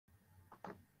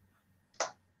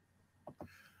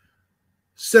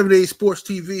78 Sports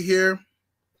TV here.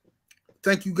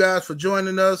 Thank you guys for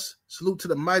joining us. Salute to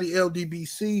the mighty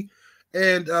LDBC.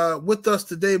 And with us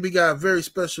today, we got a very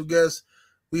special guest.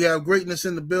 We have greatness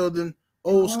in the building,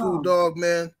 old school dog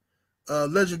man,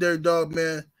 legendary dog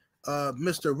man,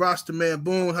 Mr. Rastaman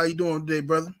Boone. How you doing today,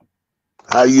 brother?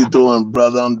 How you doing,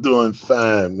 brother? I'm doing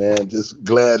fine, man. Just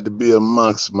glad to be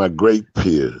amongst my great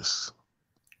peers.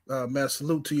 Man,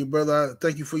 salute to you, brother.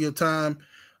 Thank you for your time.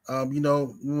 You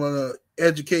know, we want to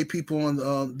educate people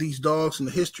on these dogs and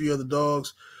the history of the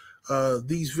dogs.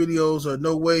 These videos are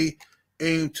no way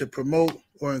aimed to promote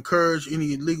or encourage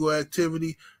any illegal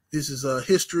activity. This is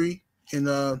history,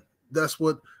 and that's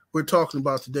what we're talking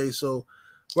about today. So,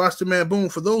 Rastaman Boone,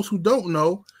 for those who don't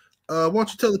know, why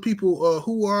don't you tell the people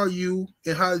who are you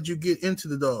and how did you get into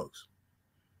the dogs?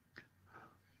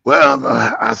 Well,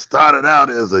 I started out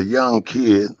as a young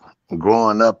kid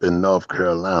growing up in North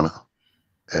Carolina,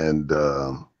 and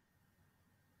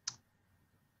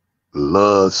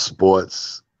loved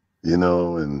sports, you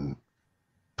know, and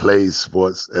played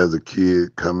sports as a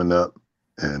kid coming up,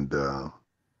 and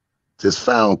just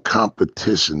found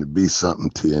competition to be something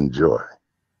to enjoy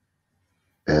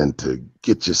and to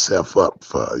get yourself up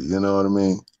for, you know what I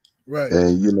mean? Right.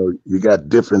 And, you know, you got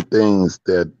different things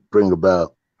that bring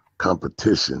about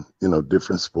competition, you know,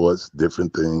 different sports,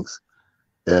 different things.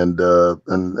 And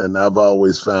I've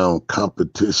always found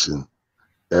competition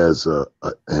as a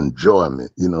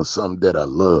enjoyment, you know, something that I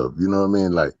love, you know what I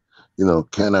mean? Like, you know,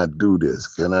 can I do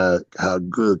this? How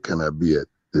good can I be at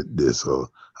this? Or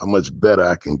how much better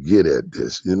I can get at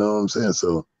this? You know what I'm saying?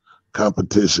 So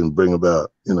competition bring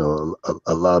about, you know,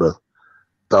 a lot of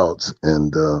thoughts,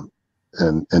 and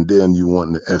then you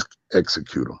want to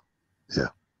execute them. Yeah.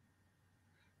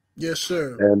 Yes,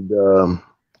 sir. And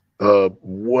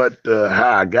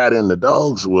how I got into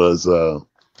dogs was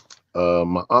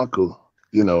my uncle.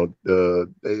 You know,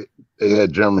 they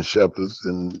had German Shepherds,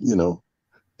 and you know,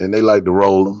 and they like to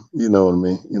roll them. You know what I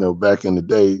mean? You know, back in the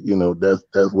day, you know, that's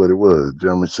what it was,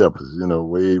 German Shepherds. You know,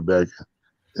 way back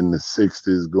in the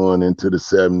 '60s, going into the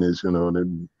 '70s. You know, they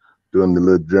doing the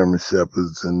little German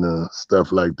Shepherds and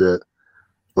stuff like that.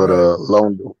 But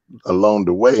along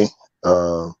the way,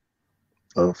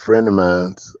 a friend of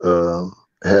mine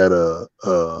had a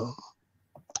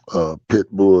pit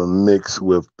bull mixed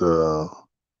with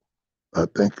I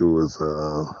think it was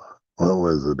what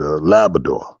was it,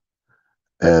 Labrador,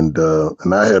 and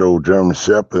I had old German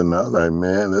Shepherd, and I was like,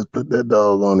 man, let's put that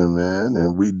dog on him, man,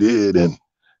 and we did, and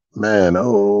man,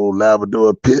 old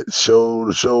Labrador pit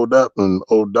showed up, and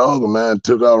old dog of mine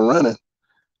took off running,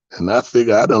 and I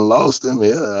figured I done lost him.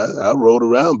 Yeah, I rode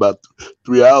around about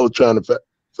 3 hours trying to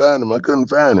find him. I couldn't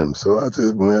find him, so I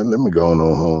said, man, let me go on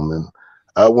home, and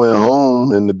I went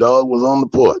home, and the dog was on the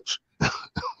porch.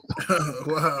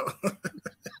 Wow.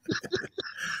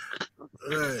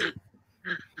 Right.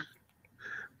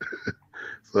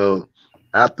 So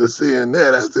after seeing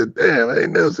that, I said, damn, I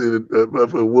ain't never seen a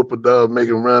whoop a dog make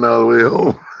him run all the way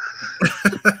home.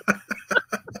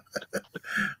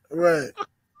 Right.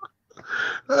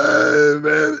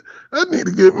 Man, I need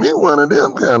to get me one of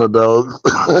them kind of dogs.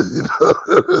 You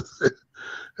know?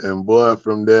 And boy,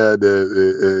 from there,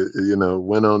 you know,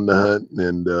 went on the hunt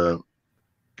and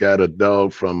got a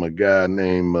dog from a guy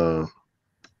named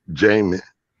Jamie,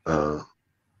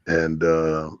 and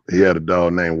he had a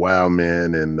dog named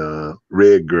Wildman and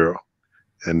Red Girl,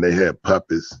 and they had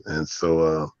puppies. And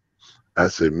so I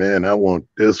said, man, I want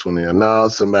this one. And now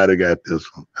somebody got this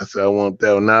one. I said, I want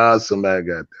that one. Now somebody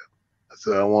got that one. I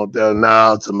said, I want that one.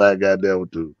 Now somebody got that one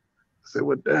too. I said,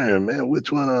 well, damn, man,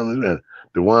 which one of them?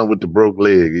 The one with the broke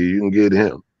leg. You can get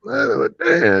him. I said, well,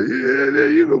 damn, yeah,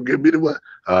 you gonna give me the one.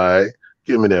 All right.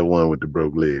 Give me that one with the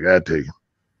broke leg. I take him.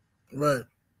 Right.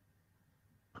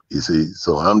 You see,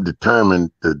 so I'm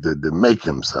determined to make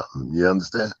him something. You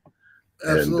understand?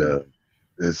 Absolutely.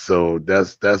 And so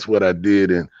that's what I did,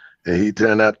 and he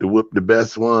turned out to whoop the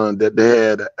best one that they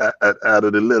had out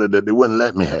of the litter that they wouldn't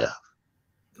let me have.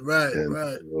 Right. And,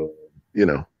 right. You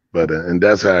know, but and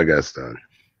that's how I got started.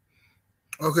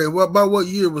 Okay. About what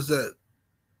year was that?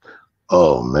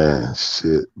 Oh man,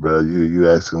 shit, bro, you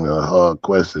asking me a hard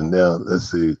question now. Let's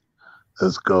see,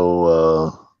 let's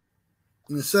go.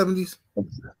 In the 70s.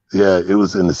 Yeah, it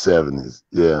was in the 70s.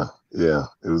 Yeah,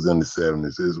 it was in the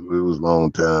 70s. It was a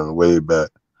long time, way back.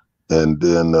 And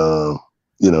then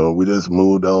you know, we just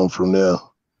moved on from there,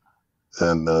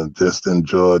 and just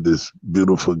enjoyed this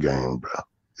beautiful game, bro.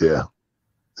 Yeah.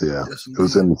 Yes, It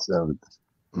was in the 70s.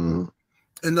 Mm-hmm.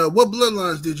 And what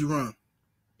bloodlines did you run?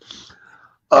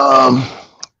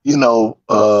 You know,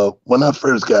 when I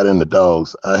first got into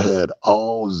dogs, I had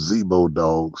all ZEBO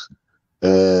dogs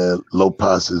and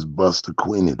Lopez's Buster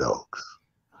Queenie dogs.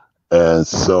 And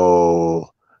so,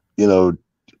 you know,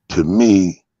 to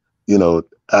me, you know,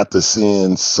 after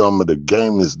seeing some of the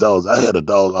gamest dogs, I had a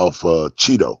dog off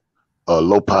Cheeto,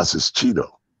 Lopez's Cheeto.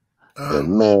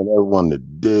 And man, that was one of the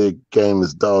dead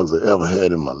gamest dogs I ever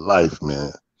had in my life,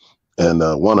 man. And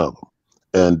one of them.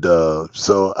 And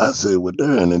so I said, well,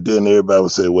 darn. And then everybody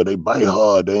would say, well, they bite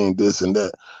hard. They ain't this and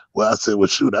that. Well, I said, well,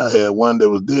 shoot, I had one that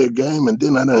was dead game. And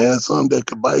then I done had some that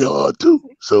could bite hard too.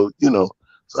 So, you know,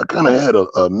 so I kind of had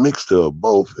a mixture of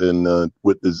both. And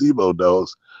with the ZEBO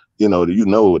dogs, you know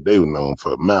what they were known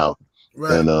for, mouth.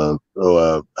 Right. And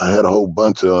so I had a whole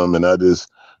bunch of them. And I just,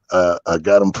 I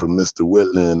got them from Mr.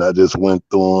 Whitley. And I just went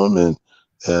through them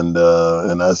and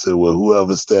I said, well,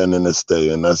 whoever's standing to stay.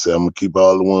 And I said, I'm gonna keep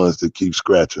all the ones that keep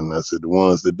scratching. I said, the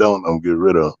ones that don't, I'm gonna get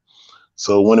rid of them.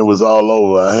 So when it was all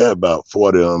over, I had about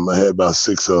 40 of them. I had about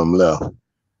 6 of them left,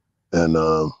 and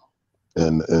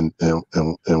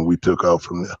we took off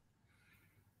from there.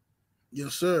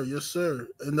 Yes, sir. Yes, sir.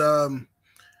 And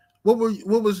what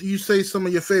was you say some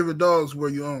of your favorite dogs were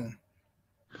you on?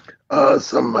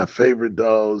 Some of my favorite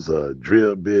dogs,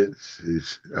 Drill Bits.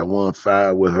 I won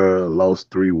 5 with her, lost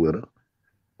 3 with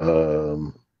her.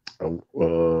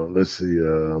 Let's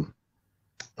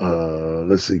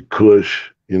see,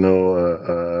 Kush. You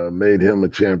know, made him a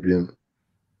champion,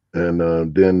 and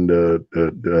then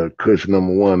the Kush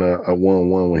 #1, I won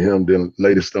one with him. Then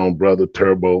Lady Stone brother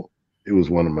Turbo, he was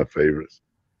one of my favorites,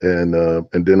 and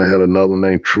then I had another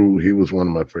named True. He was one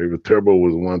of my favorites. Turbo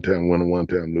was a one-time winner,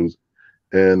 one-time loser.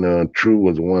 And True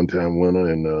was a one-time winner,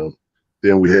 and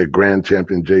then we had Grand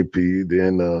Champion JP,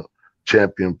 then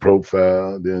Champion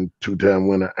Profile, then 2-time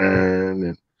winner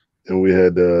Iron, and we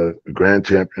had Grand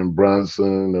Champion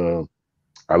Bronson.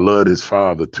 I loved his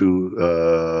father too.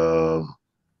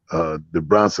 The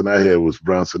Bronson I had was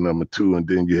Bronson #2, and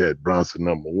then you had Bronson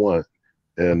 #1,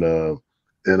 and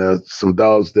some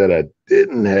dogs that I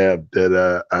didn't have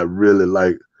that I really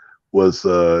liked was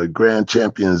Grand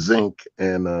Champion Zinc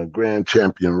and Grand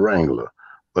Champion Wrangler.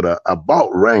 But I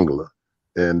bought Wrangler,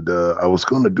 and I was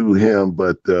going to do him,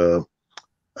 but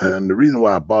and the reason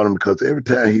why I bought him, because every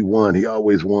time he won, he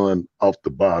always won off the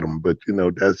bottom. But, you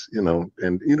know, that's, you know,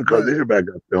 and, you know, because everybody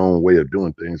got their own way of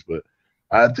doing things. But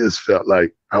I just felt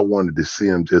like I wanted to see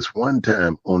him just one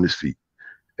time on his feet.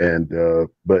 And,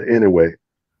 but anyway,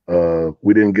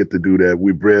 we didn't get to do that.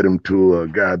 We bred him to a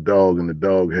guide dog, and the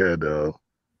dog had a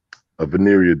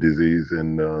venereal disease,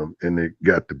 and it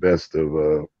got the best of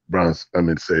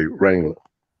Wrangler,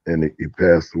 and he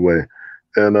passed away.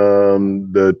 And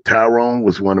the Tyrone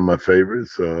was one of my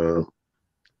favorites. I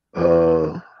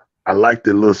liked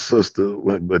the little sister,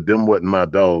 but them wasn't my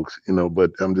dogs, you know.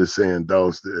 But I'm just saying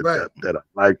dogs that I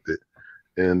liked it,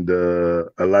 and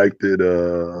I liked it.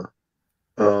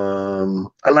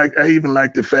 I even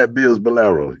liked the Fat Bill's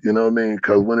Bolero, you know what I mean?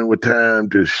 Because when it was time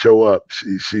to show up,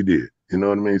 she did, you know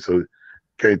what I mean? So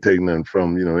can't take nothing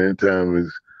from, you know. Anytime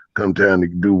it's come time to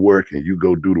do work and you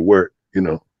go do the work, you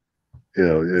know. You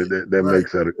know, that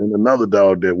makes that. And another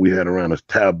dog that we had around is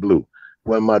Tableau.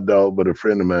 Wasn't my dog, but a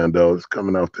friend of mine dog. It's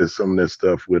coming off there, some of that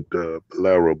stuff with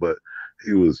Bolero, but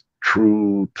he was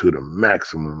true to the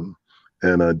maximum.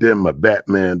 And then my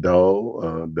Batman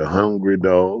dog, the Hungry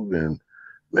dog, and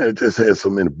man, it just had so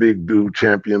many. Big Dude,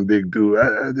 Champion Big Dude.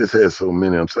 I just had so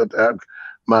many of them. Sometimes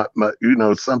you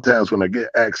know, sometimes when I get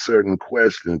asked certain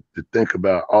questions to think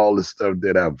about all the stuff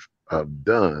that I've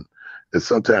done, and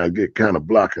sometimes I get kind of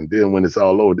blocked, and then when it's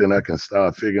all over, then I can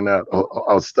start figuring out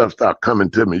all stuff start coming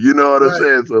to me. You know what I'm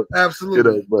saying? So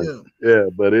absolutely, you know, yeah.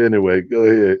 But anyway, go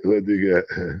ahead. What do you got?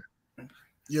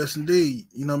 Yes, indeed.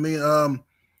 You know what I mean?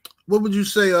 What would you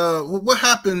say? What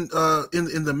happened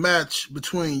in the match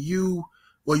between you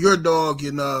or your dog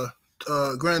and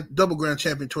double grand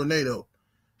champion Tornado?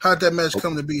 How did that match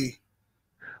come to be?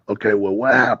 Okay, well,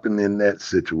 what happened in that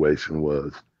situation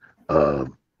was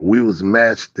we was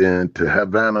matched into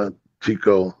Havana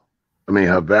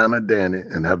Danny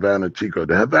and Havana Chico,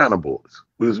 the Havana boys.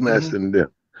 We was matched in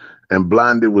them. And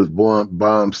Blondie was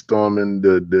bomb storming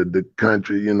the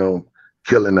country, you know,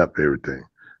 killing up everything.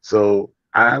 So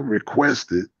I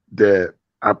requested that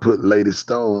I put Lady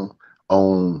Stone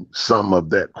on some of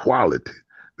that quality,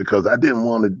 because I didn't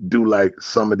want to do like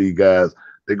some of these guys.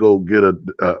 They go get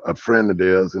a friend of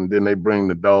theirs, and then they bring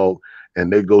the dog,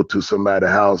 and they go to somebody's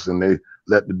house, and they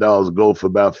let the dogs go for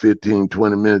about 15,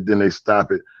 20 minutes, then they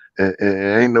stop it, and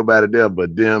ain't nobody there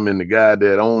but them and the guy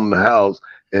that owned the house,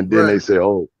 and then they say,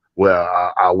 oh,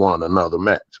 well, I want another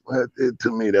match. Well,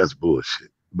 to me, that's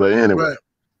bullshit. But anyway,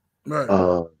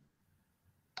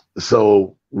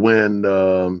 so when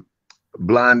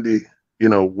Blondie, you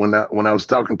know, when I was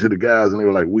talking to the guys and they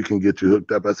were like, we can get you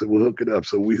hooked up. I said, well, hook it up.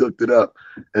 So we hooked it up.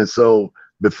 And so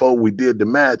before we did the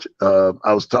match,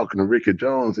 I was talking to Ricky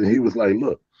Jones and he was like,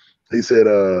 look, he said,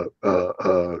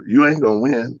 you ain't gonna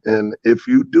win. And if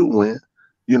you do win,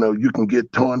 you know, you can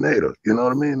get Tornado. You know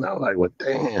what I mean? I was like, well,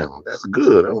 damn, that's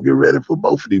good. I'm getting ready for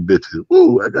both of these bitches.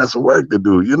 Woo, I got some work to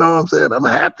do. You know what I'm saying? I'm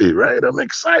happy, right? I'm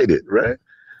excited, right?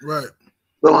 Right.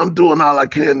 So I'm doing all I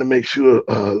can to make sure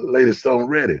Lady Stone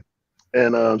ready.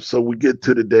 And so we get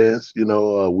to the dance, you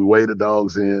know, we weigh the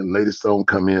dogs in. Lady Stone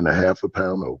come in a half a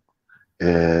pound over.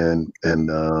 And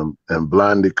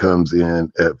Blondie comes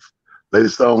in at, Lady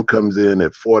Stone comes in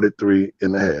at 43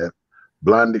 and a half.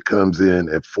 Blondie comes in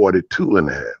at 42 and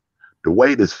a half. The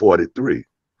weight is 43.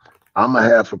 I'm a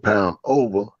half a pound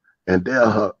over and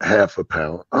they're half a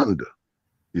pound under.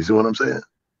 You see what I'm saying?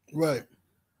 Right.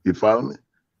 You follow me?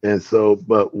 And so,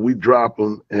 but we drop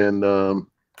them and,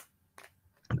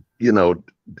 you know,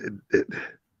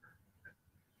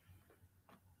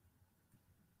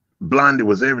 Blondie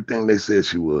was everything they said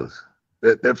she was.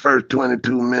 That first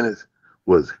 22 minutes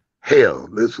was hell.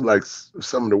 This was like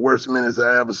some of the worst minutes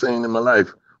I ever seen in my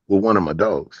life with one of my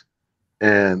dogs.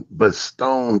 But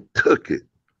Stone took it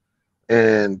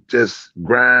and just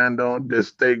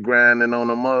stay grinding on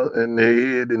them in the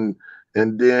head and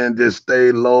then just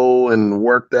stay low and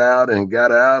worked out and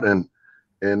got out and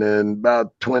then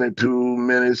about 22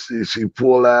 minutes she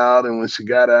pulled out, and when she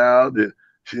got out,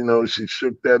 she, you know, she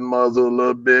shook that muzzle a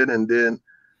little bit and then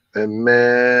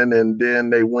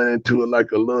they went into it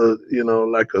like a little, you know,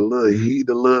 like a little heat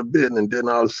a little bit, and then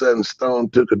all of a sudden Stone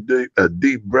took a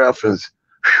deep breath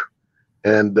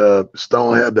and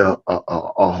Stone had a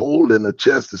hole in the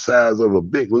chest the size of a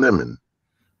big lemon,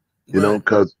 you know,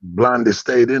 because Blondie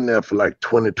stayed in there for like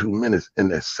 22 minutes in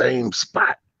that same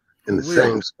spot,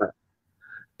 same spot.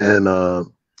 And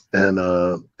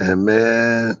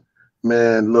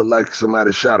man, looked like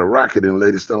somebody shot a rocket in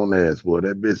Lady Stone ass, boy.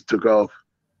 That bitch took off.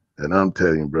 And I'm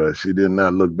telling you, bro, she did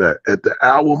not look back. At the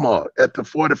hour mark, at the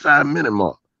 45-minute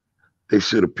mark, they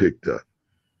should have picked up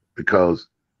because,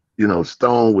 you know,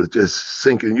 Stone was just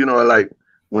sinking, you know, like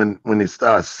when they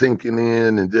start sinking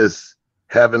in and just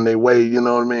having their way, you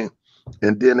know what I mean?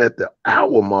 And then at the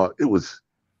hour mark, it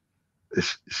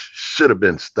should have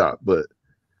been stopped, but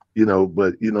you know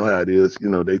how it is, you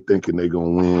know, they thinking they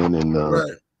gonna win and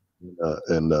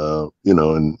you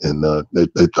know, and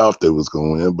they thought they was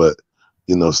gonna win, but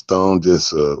you know, Stone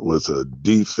just was a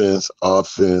defense,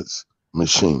 offense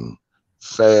machine.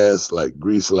 Fast like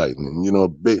grease lightning, you know,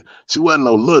 big. She wasn't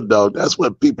no little dog. That's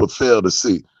what people fail to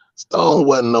see. Stone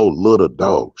wasn't no little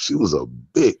dog. She was a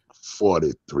big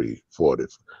 43, 40.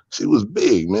 She was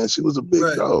big, man. She was a big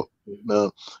dog. You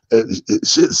know,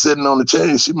 shit sitting on the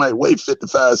chain, she might weigh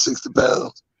 55, 60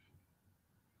 pounds.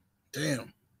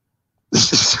 Damn.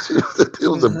 It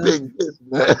was a big bitch,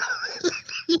 man.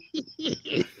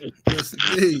 Yes,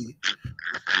 indeed.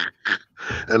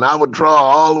 And I would draw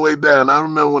all the way down. I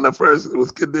remember when I first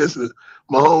was conditioned,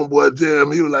 my homeboy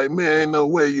Jam, he was like, man, ain't no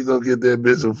way you gonna get that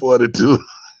bitch in 42.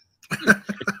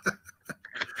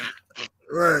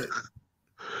 Right.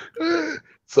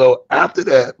 So after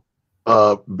that,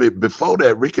 before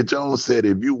that, Ricky Jones said,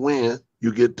 if you win,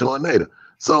 you get Tornado.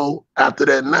 So after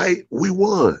that night, we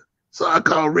won. So I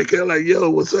called Ricky, I'm like, yo,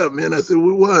 what's up, man? I said,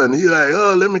 we won. He like,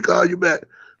 oh, let me call you back.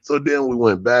 So then we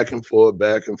went back and forth,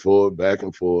 back and forth, back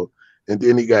and forth. And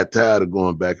then he got tired of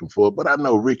going back and forth. But I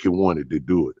know Ricky wanted to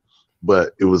do it.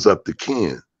 But it was up to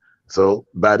Ken. So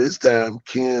by this time,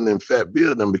 Ken and Fat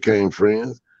Bill then became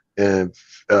friends. And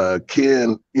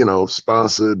Ken, you know,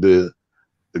 sponsored the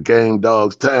Game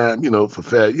Dogs time, you know, for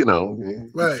Fat, you know,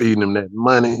 feeding him that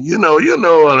money. You know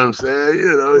what I'm saying?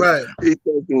 You know, he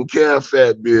taking care of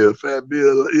Fat Bill,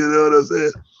 you know what I'm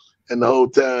saying? And the whole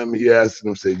time he asked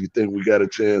him, said, you think we got a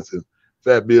chance? And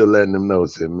Fat Bill letting him know,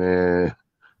 said, man,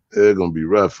 it's gonna be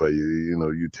rough for you. You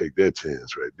know, you take that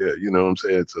chance right there. You know what I'm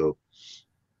saying? So,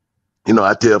 you know,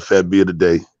 I tell Fat Bill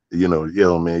today, you know,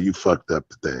 yo, man, you fucked up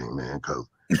the thing, man, because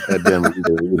goddamn it,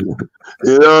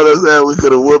 you know what I'm saying? We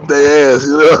could have whooped their ass,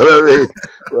 you know what I mean?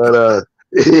 But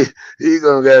he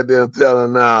gonna goddamn tell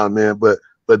him now, man. But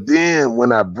then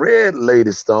when I bred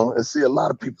Lady Stone, and see, a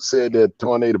lot of people said that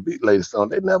Tornado beat Lady Stone.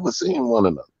 They never seen one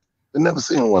another. They never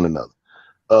seen one another.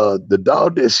 The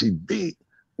dog that she beat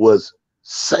was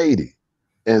Sadie,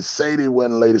 and Sadie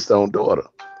wasn't Lady Stone's daughter.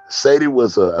 Sadie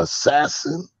was an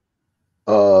assassin.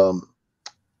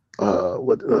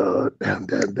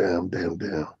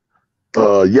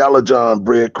 Yellow John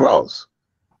Bread Cross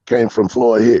came from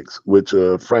Floyd Hicks, which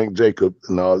Frank Jacob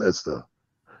and all that stuff.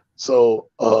 So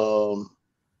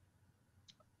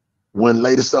when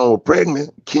Lady Stone was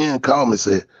pregnant, Ken called me and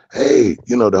said, hey,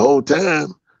 you know, the whole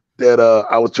time that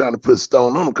I was trying to put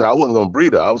Stone on him, because I wasn't going to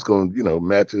breed her. I was going to, you know,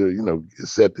 match her, you know,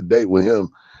 set the date with him.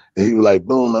 And he was like,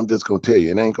 Boone, I'm just going to tell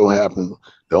you, it ain't going to happen.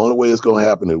 The only way it's going to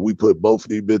happen is we put both of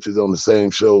these bitches on the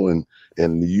same show, and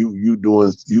you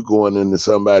going into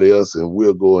somebody else and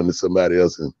we'll go into somebody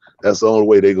else. And that's the only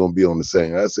way they're going to be on the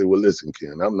same. I said, well, listen,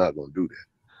 Ken, I'm not going to do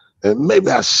that. And maybe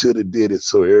I should have did it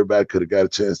so everybody could have got a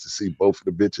chance to see both of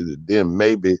the bitches. And then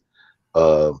maybe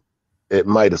it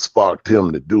might have sparked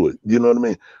him to do it. You know what I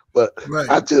mean? But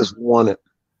I just wanted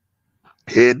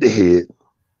head to head,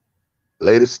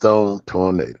 Lady Stone,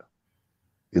 Tornado.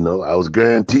 You know, I was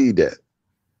guaranteed that.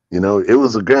 You know, it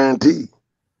was a guarantee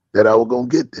that I was going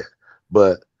to get that.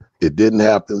 But it didn't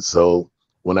happen. So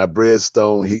when I bred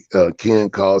Stone, Ken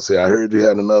called, said, I heard you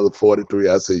had another 43.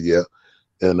 I said, yeah.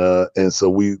 And so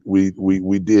we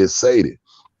did Sadie.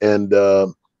 And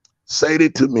Sadie,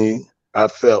 to me, I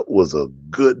felt was a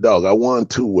good dog. I won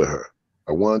 2 with her.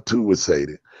 I won 2 with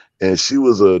Sadie. And she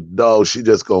was a dog, she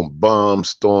just gonna bomb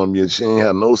storm you. She ain't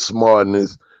have no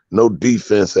smartness, no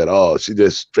defense at all. She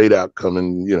just straight out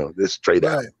coming, you know, just straight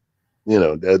out. You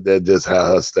know, that just how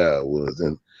her style was.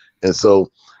 And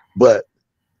so, but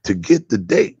to get the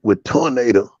date with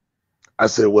Tornado, I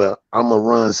said, well, I'm gonna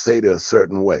run Sadie a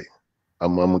certain way.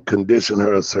 I'm gonna condition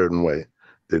her a certain way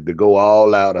to go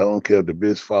all out. I don't care if the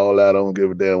bitch fall out. I don't give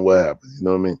a damn what happens. You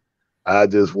know what I mean? I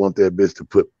just want that bitch to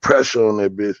put pressure on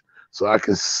that bitch so I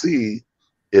can see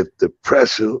if the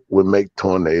pressure would make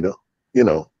Tornado, you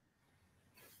know,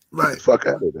 get the fuck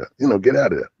out of there. You know, get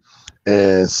out of there.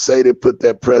 And Sadie put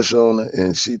that pressure on her,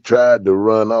 and she tried to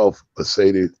run off, but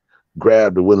Sadie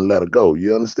grabbed her, wouldn't let her go.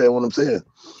 You understand what I'm saying?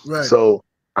 Right. So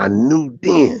I knew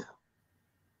then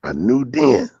I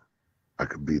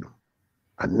could beat him.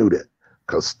 I knew that.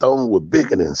 Because Stone was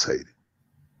bigger than Sadie,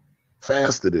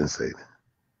 faster than Sadie,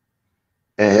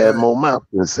 and had more mouth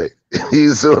than Sadie.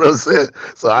 You see what I'm saying?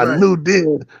 So I knew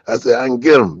then, I said, I can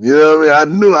get him. You know what I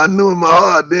mean? I knew in my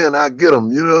heart then I get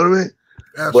him. You know what I mean?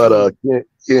 Absolutely.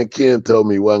 But Ken told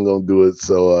me he wasn't going to do it.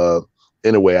 So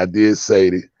anyway, I did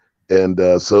Sadie. And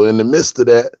so in the midst of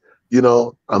that, you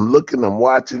know, I'm looking, I'm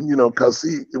watching, you know, because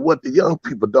see, what the young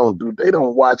people don't do, they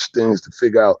don't watch things to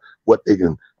figure out what they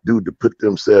can do to put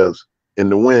themselves in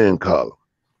the win column.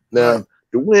 Now,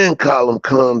 the win column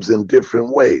comes in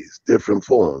different ways, different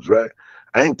forms, right?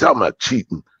 I ain't talking about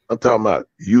cheating. I'm talking about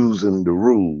using the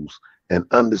rules and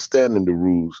understanding the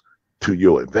rules to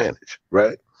your advantage,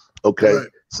 right? Okay,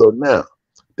 so now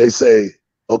they say,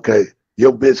 okay,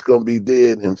 your bitch gonna be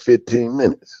dead in 15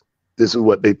 minutes. This is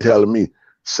what they telling me.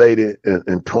 Sadie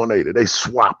and Tornado, they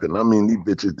swapping. I mean, these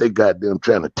bitches, they goddamn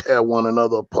trying to tear one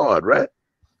another apart, right?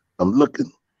 I'm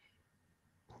looking.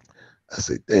 I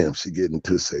say, damn, she getting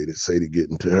to Sadie. Sadie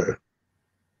getting to her.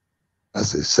 I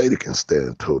said, Sadie can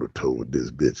stand toe-to-toe with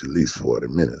this bitch at least 40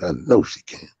 minutes. I know she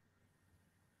can.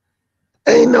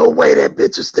 Ain't no way that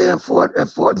bitch is staying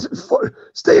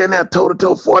staying there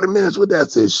toe-to-toe 40 minutes with that. I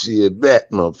said, shit, bet,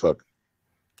 motherfucker.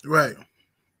 Right.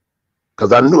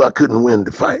 Because I knew I couldn't win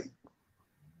the fight.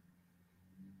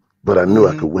 But I knew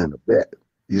I could win the bet.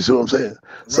 You see what I'm saying?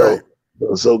 Right.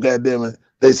 So goddamn it,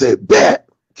 they said bet.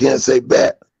 Can't say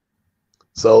bet.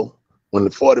 So when the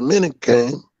 40 minute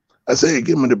came, I said, hey,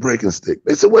 give me the breaking stick.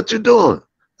 They said, what you doing?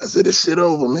 I said, this shit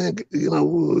over, man. You know,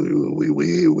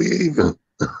 we even.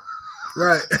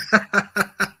 Right.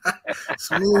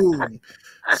 Smooth.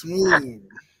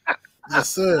 Yes,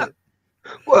 sir.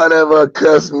 Whatever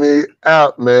cuss me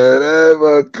out, man.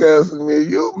 Ever cuss me,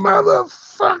 you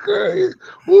motherfucker.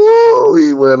 Woo,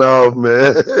 he went off,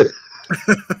 man.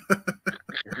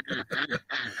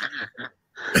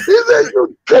 He said,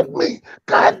 you tricked me.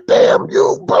 God damn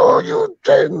you, Boone. You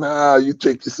tricked. Nah, you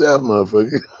tricked yourself,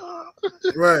 motherfucker.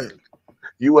 Right.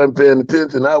 You wasn't paying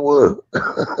attention. I was.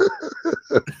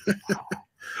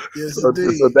 Yes, so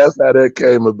that's how that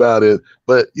came about. It.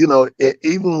 But, you know,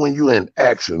 even when you're in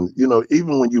action, you know,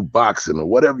 even when you boxing or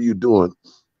whatever you're doing,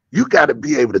 you got to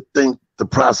be able to think the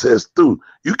process through.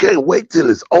 You can't wait till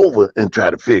it's over and try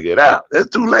to figure it out. That's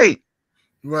too late.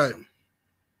 Right.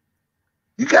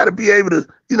 You got to be able to,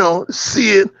 you know,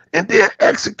 see it and then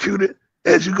execute it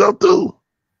as you go through.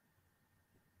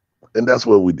 And that's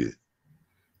what we did.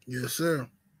 Yes, sir.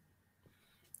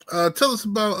 Tell us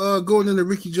about going into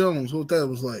Ricky Jones, what that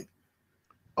was like.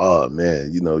 Oh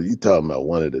man, you know, you talking about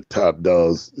one of the top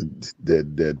dogs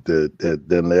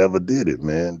that ever did it,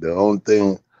 man. The only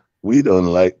thing we don't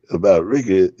like about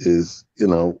Ricky is, you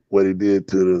know, what he did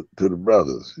to the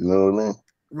brothers. You know what I mean?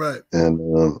 Right. And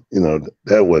you know,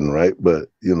 that wasn't right, but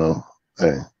you know,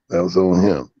 hey, that was on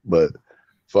him. But as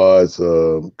far as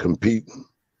competing,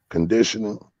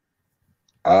 conditioning,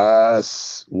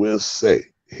 will say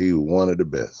he was one of the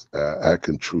best. I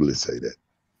can truly say that.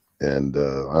 And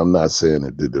I'm not saying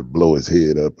it did to blow his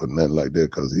head up or nothing like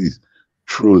that, because he's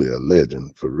truly a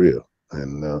legend for real.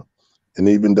 And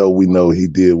even though we know he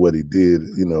did what he did,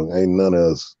 you know, ain't none of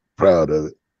us proud of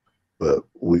it. But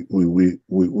we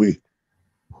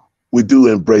do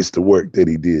embrace the work that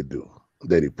he did do,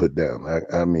 that he put down.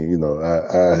 I mean, you know,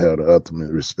 I have the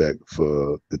ultimate respect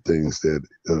for the things that,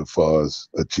 as far as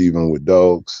achieving with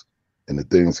dogs and the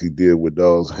things he did with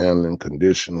dogs, handling,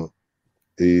 conditioning.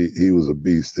 He was a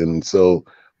beast. And so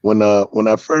when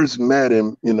I first met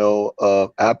him, you know,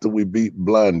 after we beat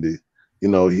Blondie, you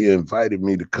know, he invited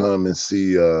me to come and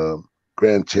see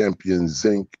Grand Champion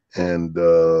Zink and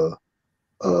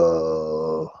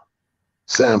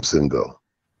Samson go.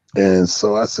 And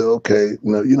so I said, okay,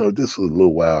 you know, this was a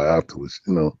little while afterwards,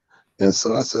 you know. And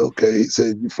so I said, okay. He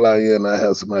said, you fly in, I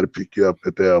have somebody pick you up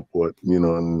at the airport, you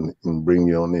know, and bring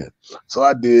you on in. So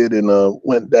I did, and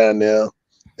went down there,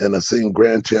 and I seen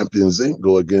Grand Champion Zink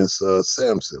go against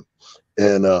Samson.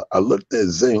 And I looked at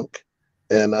Zink,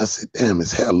 and I said, damn,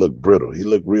 his hair looked brittle. He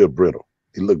looked real brittle.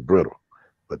 He looked brittle.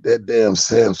 But that damn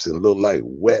Samson looked like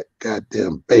wet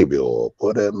goddamn baby oil.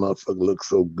 Boy, that motherfucker looked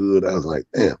so good. I was like,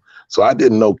 damn. So I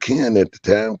didn't know Ken at the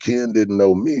time. Ken didn't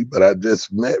know me, but I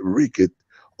just met Ricky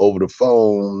over the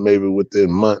phone, maybe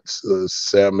within months,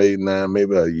 7, 8, 9,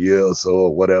 maybe a year or so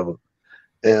or whatever.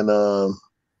 And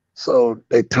so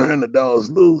they turned the dogs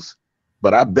loose,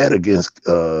 but I bet against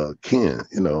Ken,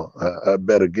 you know, I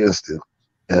bet against him.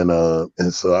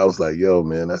 And so I was like, yo,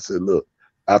 man, I said, look,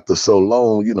 after so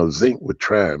long, you know, Zink would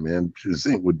try, man.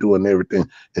 Zink would doing everything.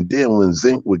 And then when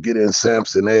Zink would get in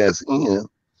Samson ass in,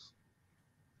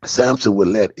 Samson would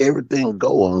let everything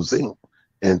go on Zink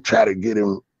and try to get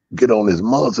on his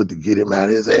muzzle to get him out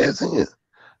of his ass in. Right.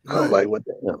 I was like, what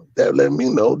the hell? That let me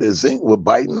know that Zink was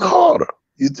biting harder.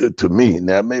 To me,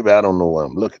 now maybe I don't know what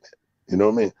I'm looking at. You know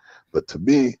what I mean? But to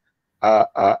me, I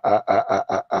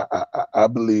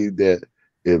believe that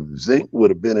if Zink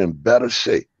would have been in better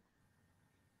shape,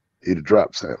 he'd have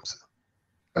dropped Samson.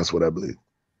 That's what I believe.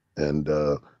 And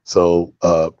so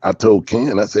I told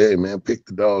Ken, I said, hey man, pick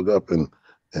the dog up and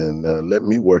let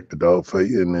me work the dog for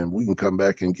you, and then we can come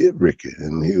back and get Ricky.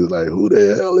 And he was like, who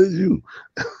the hell is you?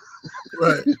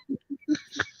 Right.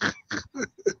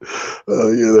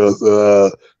 You know,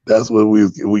 so that's when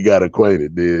we got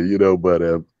acquainted there, you know. But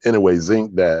anyway,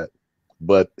 Zink died,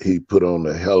 but he put on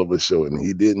a hell of a show, and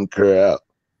he didn't clear out.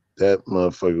 That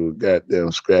motherfucker was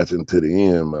goddamn scratching to the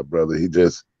end, my brother. He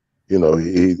just, you know,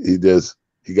 he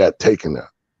got taken out.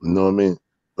 You know what I mean?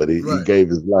 But he gave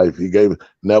his life. He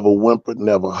never whimpered,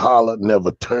 never hollered,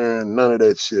 never turned, none of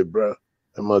that shit, bro.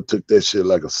 That mother took that shit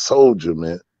like a soldier,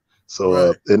 man.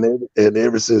 So and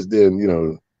ever since then, you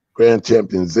know, Grand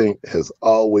Champion Zink has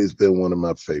always been one of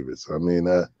my favorites. I mean,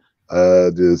 I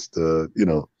just you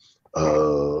know,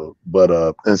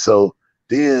 and so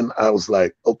then I was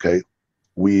like, okay,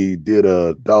 we did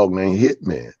a dog named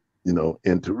Hitman, you know,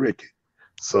 into Ricky.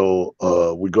 So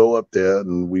we go up there,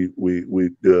 and we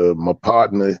my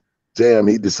partner Jam,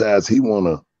 he decides he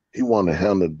wanna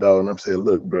handle the dog, and I'm saying,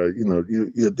 look, bro, you know,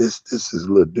 this is a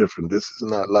little different. This is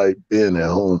not like being at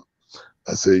home.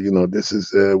 I said, you know, this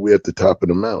is we're at the top of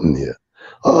the mountain here.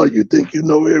 Oh, you think you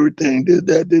know everything? Did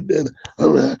that? All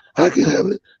right, I can have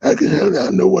it. I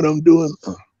know what I'm doing,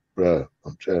 bro.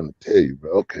 I'm trying to tell you,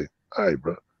 bro. Okay, all right,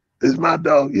 bro. It's my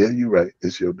dog. Yeah, you're right.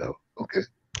 It's your dog. Okay.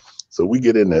 So we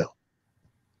get in there,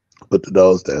 put the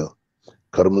dogs down,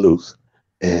 cut them loose,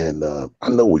 and I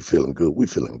know we feeling good. We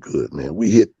feeling good, man.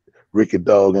 We hit Ricky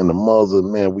Dog in the muzzle,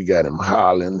 man. We got him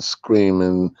hollering,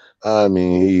 screaming. I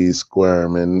mean, he's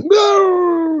squirming.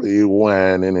 No, he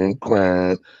whining and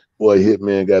crying. Boy,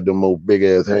 Hitman got them old big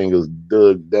ass hangers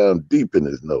dug down deep in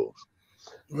his nose.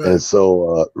 Right. And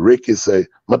so Ricky say,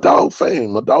 my dog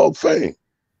Fame.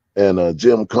 And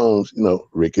Jim Combs, you know,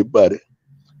 Ricky buddy,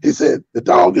 he said, the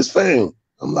dog is Fame.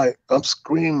 I'm like, I'm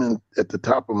screaming at the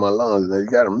top of my lungs. Now you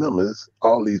got to remember, it's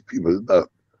all these people. It's about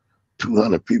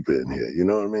 200 people in here. You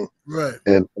know what I mean? Right.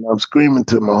 And I'm screaming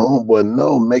to my homeboy,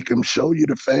 no, make him show you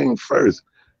the Fame first.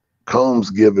 Combs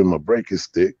give him a breaking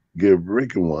stick, give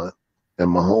Ricky one,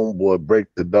 and my homeboy break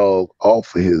the dog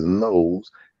off of his nose,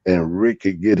 and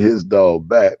Ricky get his dog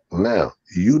back. Now,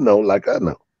 you know, like I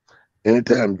know,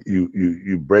 anytime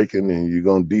you breaking and you're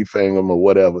gonna defang them or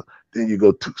whatever, then you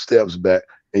go 2 steps back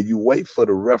and you wait for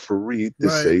the referee to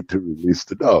say to release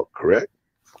the dog, correct?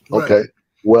 Right. Okay.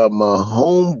 Well, my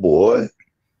homeboy,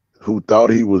 who thought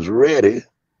he was ready,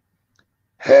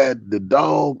 had the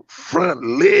dog front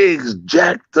legs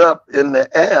jacked up in the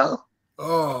air.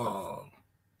 Oh.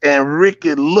 And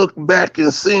Ricky looked back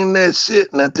and seen that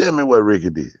shit. Now tell me what Ricky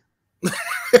did.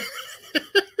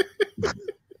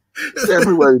 Tell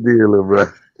me what he did, little bro.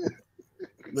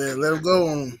 Man, let him go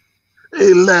on.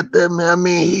 He let that man, I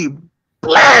mean, he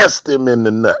blasted him in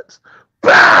the nuts.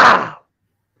 Bah!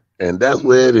 And that's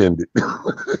where it ended.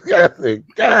 I said,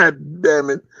 God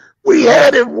damn it. We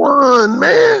had it won,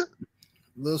 man.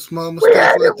 Little small mistake We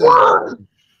had like it that.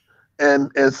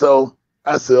 won. And so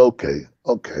I said, okay,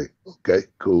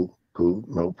 cool,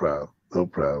 no problem.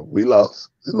 We lost,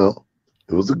 you know.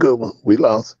 It was a good one. We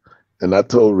lost. And I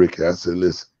told Ricky, I said,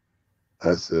 listen,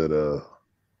 I said,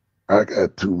 I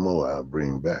got 2 more I'll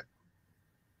bring back.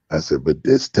 I said, but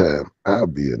this time I'll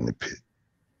be in the pit.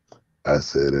 I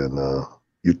said, and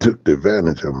you took the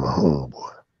advantage of my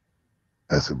homeboy.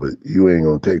 I said, but you ain't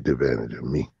gonna take the advantage of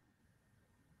me.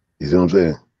 You see what I'm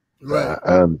saying? Right.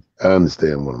 I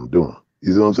understand what I'm doing.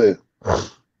 You see what I'm saying?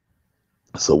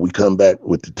 So we come back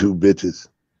with the 2 bitches.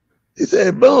 He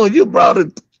said, Boone, you brought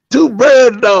 2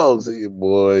 bird dogs. I said,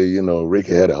 boy, you know,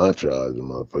 Ricky had an entourage of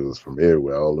motherfuckers from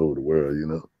everywhere, all over the world, you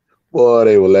know. Boy,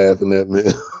 they were laughing at me.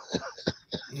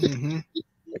 Mm-hmm.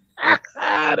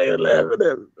 They were laughing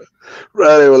at me.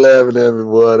 Right, they were laughing at me,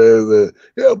 boy. They said,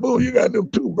 yeah, Boone, you got them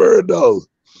 2 bird dogs.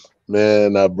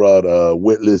 Man, I brought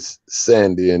Witless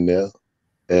Sandy in there.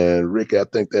 And Ricky, I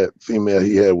think that female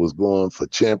he had was going for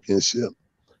championship.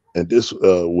 And this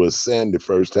was Sandy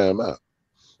first time out.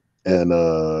 And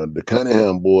the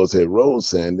Cunningham boys had rolled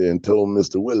Sandy and told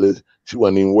Mr. Willis she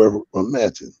wasn't even worth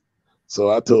matching. So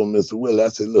I told Mr. Willis, I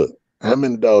said, look, how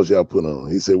many dogs y'all put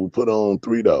on? He said, we put on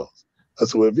 3 dogs. I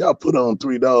said, well, if y'all put on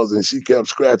 3 dogs and she kept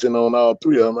scratching on all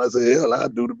 3 of them, I said, hell, I'll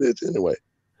do the bitch anyway.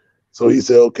 So he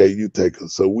said, okay, you take her.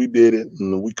 So we did it,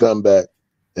 and we come back,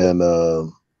 and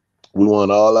we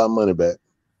won all our money back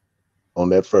on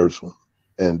that first one.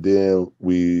 And then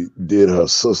we did her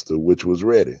sister, which was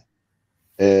ready.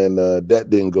 And that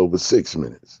didn't go for 6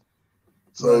 minutes.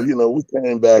 So, Right. you know, we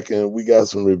came back and we got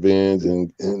some revenge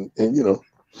and you know,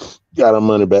 got our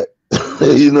money back.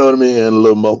 You know what I mean? And a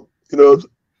little more. You know,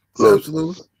 so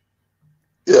Absolutely.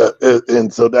 yeah,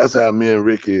 and so that's how me and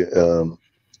Ricky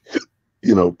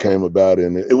you know, came about,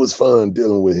 and it was fun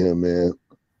dealing with him, man.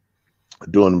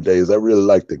 During them days, I really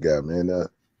liked the guy, man. I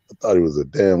thought he was a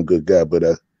damn good guy, but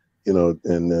you know,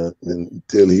 and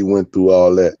until he went through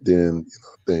all that, then you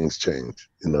know things changed,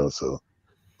 you know. So,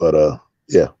 but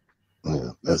yeah,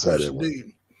 that's how Yes, that went.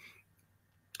 indeed.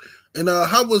 And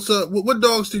how was what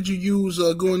dogs did you use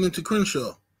going into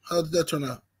Crenshaw? How did that turn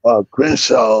out?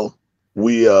 Crenshaw,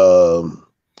 we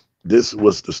this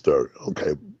was the story.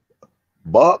 Okay,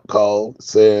 Bob called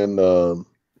saying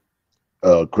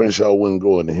Crenshaw wouldn't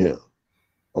go into him.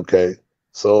 Okay,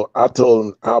 so I told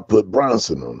him I'll put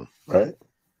Bronson on him, right?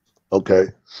 Okay,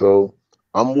 so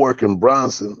I'm working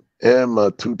Bronson and my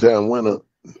 2-time winner,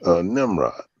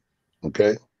 Nimrod.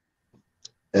 Okay,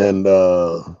 and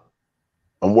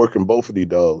I'm working both of these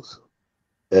dogs,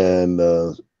 and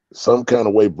some kind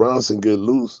of way Bronson get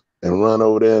loose and run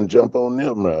over there and jump on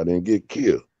Nimrod and get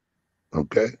killed.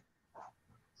 Okay,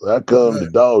 so I come, the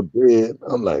Right. dog dead.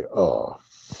 I'm like, oh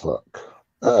fuck,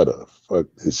 how the fuck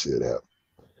this shit happen?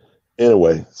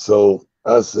 Anyway, so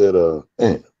I said,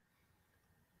 man,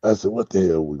 I said, what the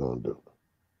hell are we gonna do?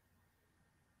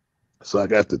 So I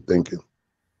got to thinking.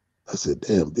 I said,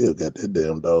 damn, Bill got that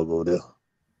damn dog over there.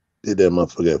 Did that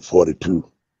motherfucker at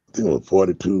 42. I think it was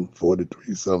 42,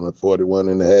 43, something, 41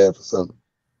 and a half or something.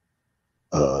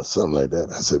 Something like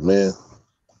that. I said, man,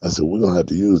 I said, we're gonna have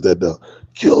to use that dog.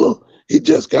 Killer, he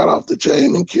just got off the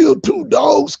chain and killed 2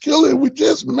 dogs. Killer, we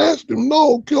just matched him.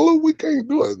 No, Killer, we can't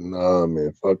do it. Nah,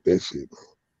 man, fuck that shit, man.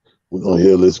 We're gonna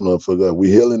heal this motherfucker up. We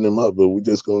healing him up, but we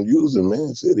just gonna use him,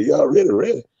 man. Shit, he already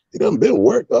ready. He done been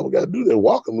worked. All we gotta do is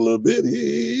walk him a little bit.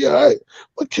 He all right.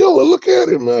 But Killer, look at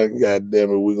him, man. God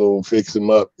damn it, we're gonna fix him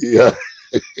up. Yeah.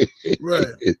 Right.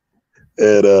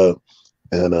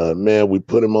 And man, we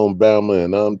put him on Bama,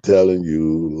 and I'm telling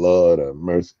you, Lord have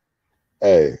mercy.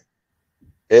 Hey,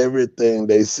 everything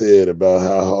they said about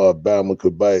how hard Bama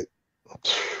could bite,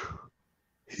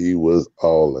 he was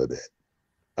all of that.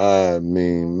 I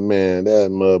mean, man, that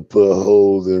mother put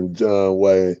holes in John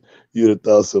Wayne. You'd have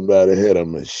thought somebody had a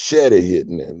machete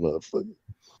hitting that motherfucker.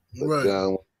 But Right.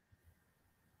 John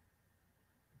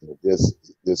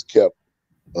just kept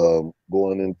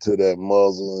going into that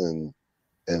muzzle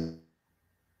and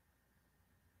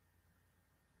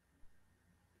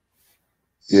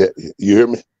yeah, you hear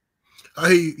me? I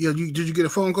hear you. Yeah, did you get a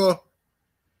phone call?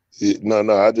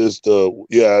 No, I just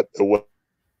yeah,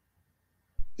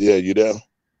 yeah, you there?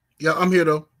 Yeah, I'm here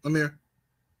though. I'm here.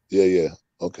 Yeah,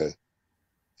 okay,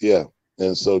 yeah.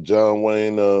 And so John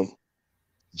Wayne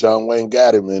John Wayne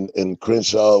got him, and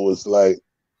Crenshaw was like,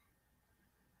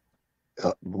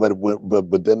 but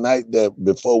the night that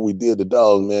before we did the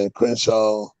dogs, man,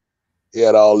 Crenshaw, he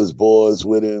had all his boys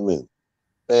with him, and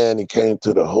man, he came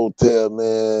to the hotel,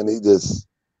 man. He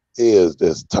is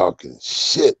just talking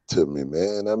shit to me,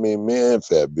 man. I mean, me and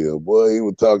Fat Bill, boy, he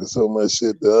was talking so much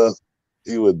shit to us.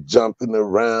 He was jumping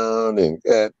around and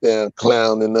goddamn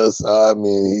clowning us. I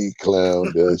mean, he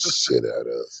clowned the shit out of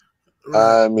us.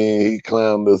 Right. I mean, he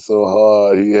clowned us so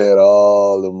hard, he had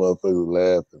all the motherfuckers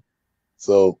laughing.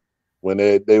 So when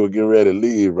they would get ready to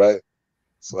leave, right?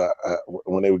 So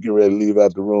when they would get ready to leave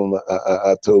out the room,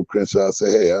 I told Crenshaw, I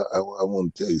said, hey, I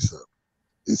want to tell you something.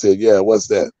 He said, yeah, what's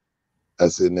that? I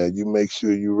said, now you make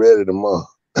sure you're ready tomorrow.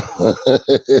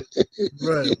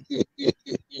 Right.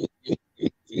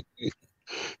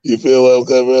 You feel what I'm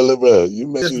coming, bro? You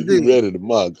make sure you're ready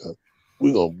tomorrow.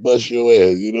 We're gonna bust your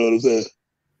ass. You know what I'm saying?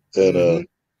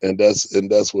 And and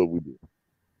that's what we do.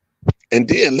 And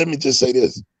then let me just say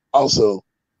this. Also,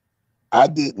 I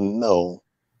didn't know,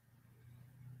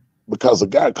 because a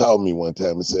guy called me one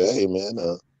time and said, hey man,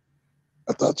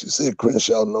 I thought you said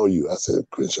Crenshaw know you. I said,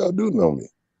 Crenshaw do know me.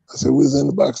 I said, we was in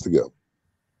the box together.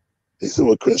 He said,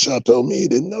 well, Crenshaw told me he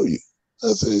didn't know you.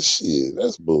 I said, shit,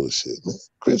 that's bullshit, man.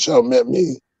 Crenshaw met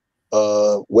me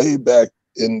way back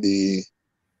in the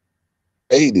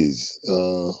 80s.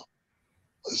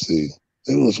 Let's see,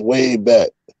 it was way back.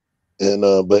 And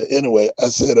but anyway, I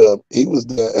said he was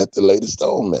there at the latest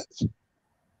Stone match.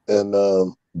 And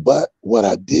but what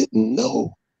I didn't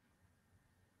know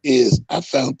is I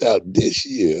found out this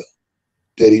year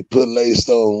that he put Lady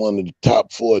Stone one of the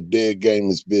top 4 dead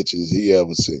gamest bitches he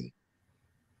ever seen.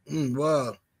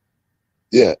 Wow.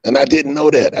 Yeah, and I didn't know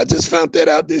that. I just found that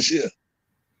out this year.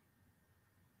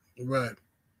 Right.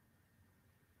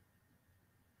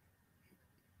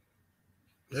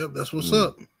 Yep, that's what's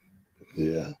up.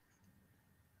 Yeah.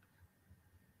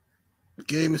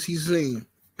 Game as he's seen.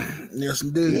 Yes,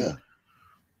 indeed. Yeah.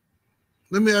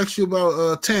 Let me ask you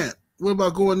about Tant. What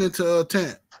about going into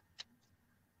Tant?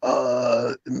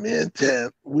 Me and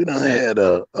Tant, we done had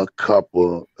a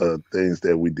couple of things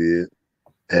that we did.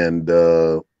 And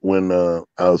when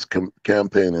I was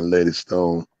campaigning Lady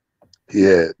Stone, he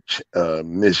had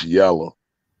Miss Yellow,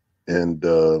 and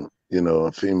you know,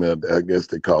 a female, I guess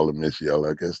they call her Miss Yellow.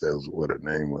 I guess that was what her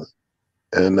name was.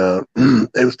 And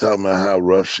they was talking about how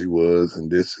rough she was and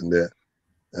this and that.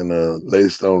 And Lady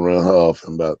Stone ran her off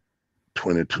in about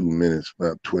 22 minutes,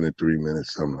 about 23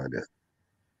 minutes, something like that.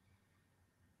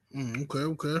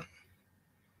 Okay.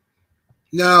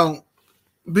 Now,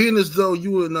 being as though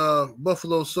you and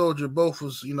Buffalo Soldier both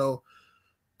was, you know,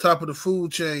 top of the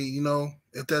food chain, you know,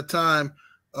 at that time,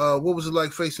 what was it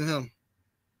like facing him?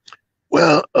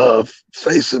 Well,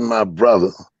 facing my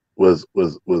brother was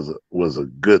a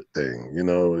good thing. You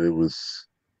know, it was,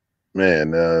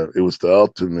 man, it was the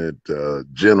ultimate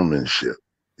gentlemanship.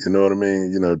 You know what I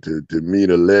mean? You know, to meet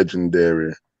a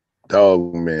legendary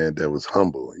dog man that was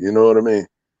humble. You know what I mean?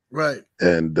 Right.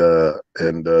 And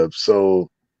so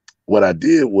what I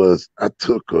did was I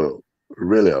took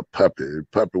really a puppy. The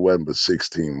puppy wasn't but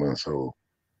 16 months old.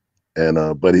 And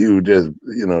but he was just,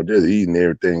 you know, just eating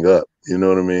everything up, you know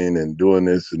what I mean, and doing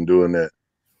this and doing that.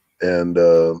 And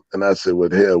I said, well,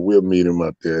 hell, we'll meet him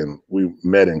up there. And we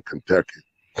met in Kentucky.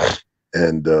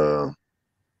 And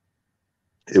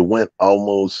it went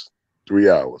almost 3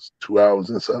 hours, 2 hours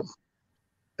and something.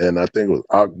 And I think it was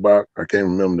Akbach. I can't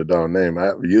remember the dog name.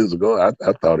 Years ago, I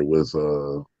thought it was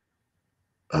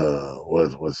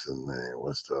what's his name?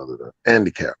 What's the other dog?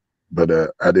 Handicap. But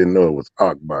I didn't know it was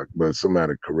Akbach. But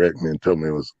somebody corrected me and told me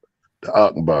it was the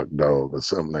Akbach dog or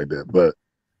something like that. But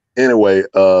anyway,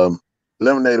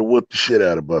 Lemonade whooped the shit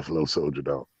out of Buffalo Soldier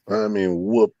dog. I mean,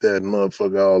 whooped that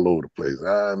motherfucker all over the place.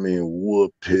 I mean,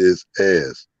 whooped his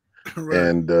ass. Right.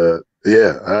 And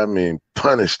yeah, I mean,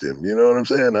 punished him. You know what I'm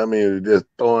saying? I mean, just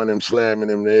throwing him,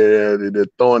 slamming him there, just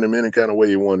throwing him any kind of way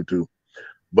he wanted to.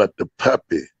 But the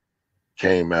puppy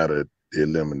came out of the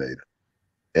eliminator.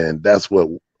 And that's what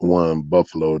won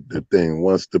Buffalo the thing.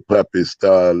 Once the puppy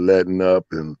started letting up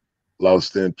and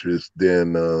lost interest,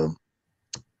 then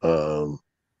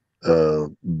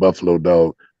Buffalo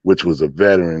dog, which was a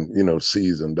veteran, you know,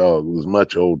 seasoned dog, who was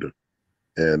much older.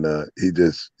 And he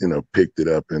just, you know, picked it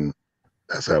up, and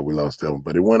that's how we lost that one.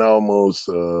 But it went almost,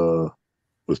 was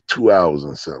 2 hours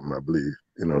and something, I believe,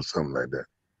 you know, something like that.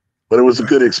 But it was a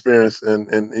good experience.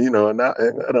 And you know, and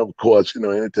of course, you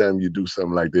know, anytime you do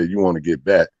something like that, you want to get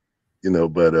back, you know,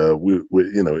 but we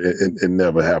you know, it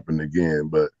never happened again.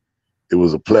 But it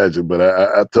was a pleasure. But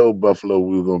I told Buffalo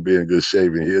we were going to be in good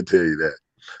shape, and he'll tell you that.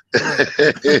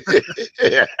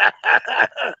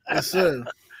 Yes, sir.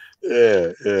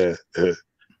 Yeah, yeah, yeah.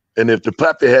 And if the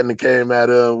puppy hadn't came out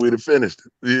of him, we'd have finished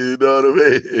it. You know what I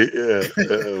mean? Yeah.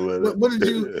 What did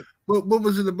you? What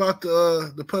was it about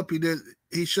the puppy that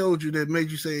he showed you that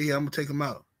made you say, "Yeah, I'm gonna take him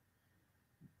out"?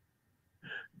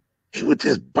 He was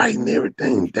just biting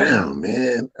everything down,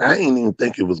 man. I ain't even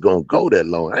think it was gonna go that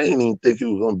long. I ain't even think it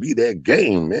was gonna be that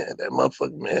game, man. That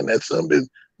motherfucker, man. That's something,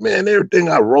 man. Everything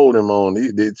I rolled him on,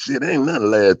 he did shit. Ain't nothing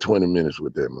last 20 minutes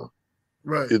with that man.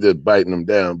 Right. He just biting them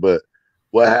down. But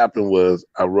what happened was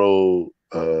I rolled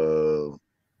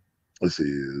let's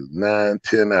see, 9,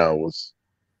 10 hours,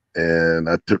 and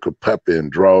I took a puppy and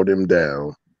drawed him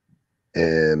down.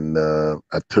 And I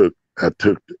took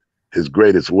his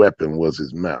greatest weapon was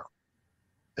his mouth.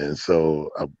 And so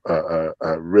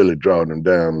I really drawed him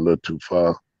down a little too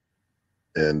far,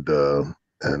 and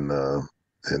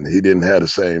he didn't have the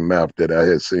same mouth that I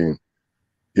had seen,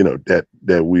 you know, that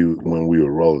we when we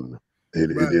were rolling. He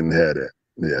didn't have that.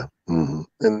 Yeah. Mm-hmm.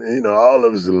 And you know, all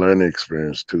of it's a learning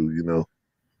experience too. You know,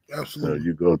 absolutely.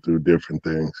 You go through different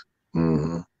things.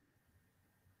 Mm-hmm.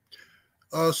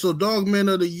 So Dogman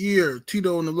of the Year,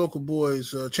 Tito and the Local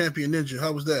Boys, Champion Ninja.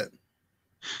 How was that?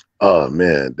 Oh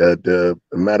man, that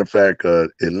matter of fact,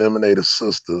 Eliminator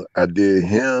Sister, I did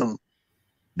him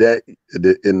that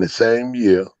in the same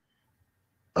year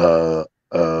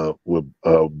with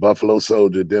Buffalo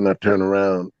Soldier. Then I turned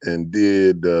around and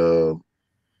did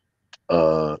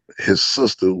his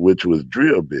sister, which was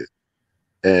Drill Bit,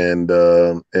 and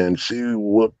she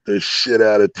whooped the shit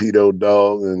out of Tito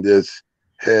Dog and just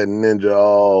had Ninja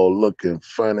all looking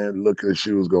funny, looking like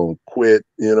she was gonna quit.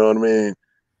 You know what I mean?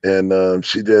 And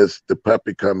she just, the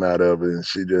puppy come out of it, and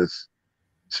she just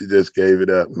gave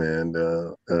it up, man.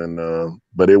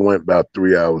 But it went about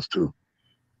 3 hours too.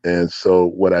 And so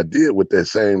what I did with that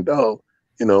same dog,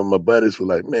 you know, my buddies were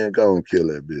like, "Man, go and kill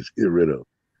that bitch, get rid of her."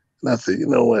 And I said, "You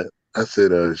know what?" I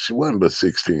said, "She wasn't but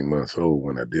 16 months old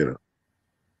when I did her,"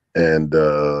 and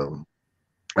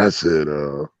I said,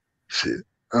 "Shit,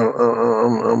 I'm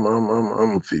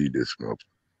gonna feed this motherfucker."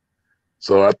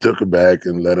 So I took her back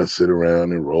and let her sit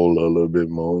around and roll her a little bit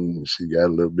more, and she got a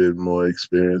little bit more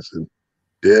experience. And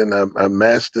then I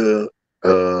matched her.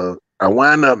 I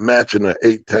wound up matching her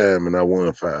 8 times, and I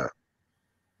won 5.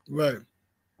 Right.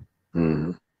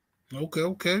 Mm-hmm.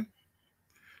 Okay.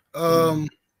 On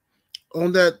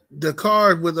the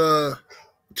card with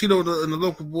Tito and the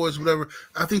Local Boys, whatever.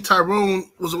 I think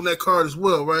Tyrone was on that card as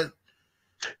well, right?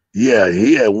 Yeah,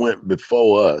 he had went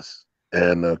before us,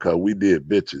 and cause we did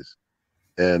bitches,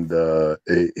 and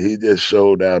he just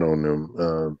showed out on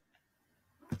them.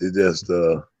 He just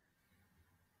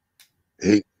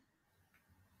he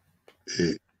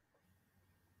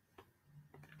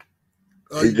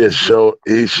just showed.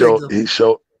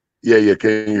 Yeah.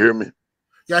 Can you hear me?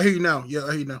 Yeah, I hear you now. Yeah,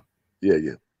 I hear you now.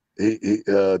 Yeah.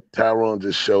 Tyrone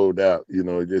just showed out. You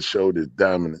know, he just showed his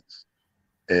dominance,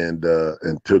 and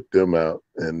took them out,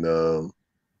 and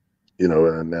you know,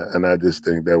 and I just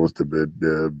think that was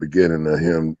the beginning of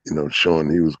him, you know, showing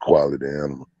he was a quality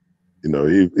animal. You know,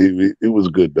 he was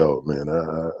a good dog, man.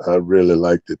 I really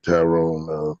liked it,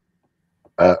 Tyrone.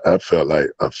 I felt like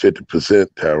a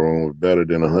 50% Tyrone was better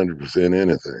than 100%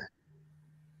 anything.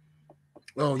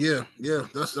 Oh yeah,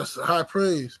 that's high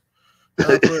praise.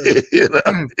 High praise. you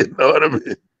know what I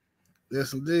mean?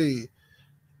 Yes, indeed.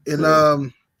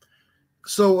 And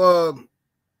so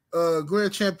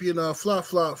grand champion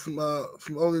Flop from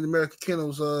Only the American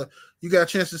Kennels. You got a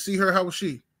chance to see her? How was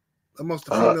she amongst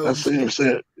the females? I seen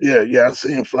I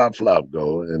seen Flop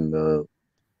go, and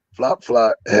Flop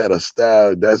had a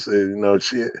style that's her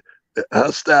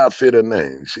style fit her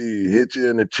name. She hit you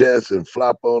in the chest and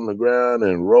flop on the ground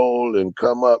and roll and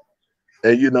come up.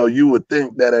 And you would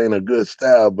think that ain't a good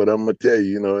style, but I'm gonna tell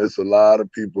you, it's a lot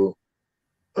of people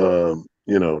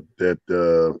that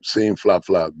seen Flop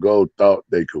go, thought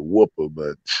they could whoop her,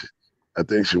 but I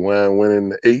think she wound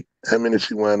winning 8. How many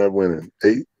she wound up winning?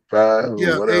 8, 5, or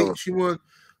whatever. 8. She won.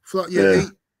 8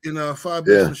 in 5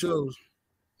 best shows.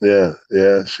 Yeah.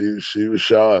 She was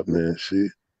sharp, man. She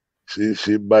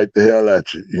bite the hell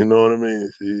at you. You know what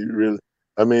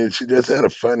I mean? She just had a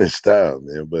funny style,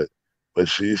 man. But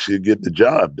she get the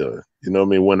job done. You know what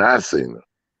I mean? When I seen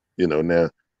her, now,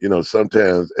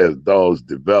 sometimes as dogs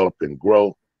develop and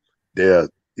grow, they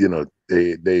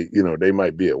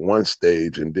might be at one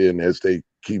stage, and then as they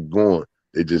keep going,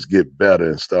 they just get better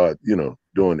and start,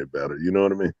 doing it better. You know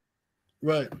what I mean?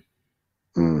 Right.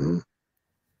 Mm-hmm.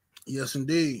 Yes,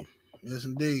 indeed.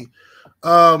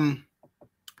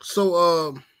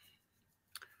 So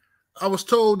I was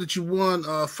told that you won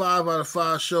 5 out of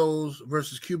 5 shows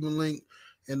versus Cuban Link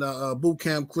and Boot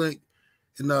Camp Clinic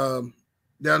and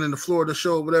down in the Florida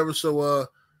show or whatever. So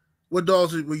What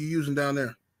dogs were you using down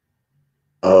there?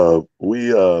 What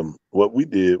we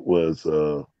did was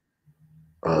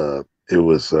it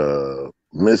was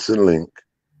Missing Link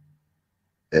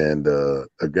and a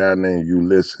guy named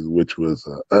Ulysses, which was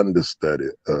understudy,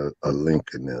 a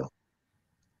link in them.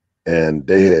 And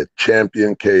they had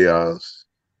Champion Chaos,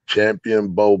 Champion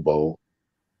Bobo,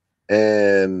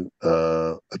 and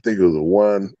I think it was a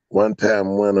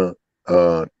one-time winner,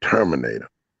 Terminator,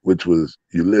 which was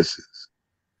Ulysses.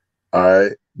 All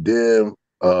right. Then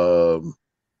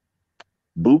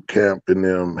boot camp in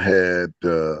them had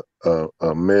a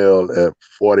male at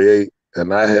 48,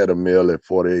 and I had a male at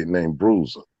 48 named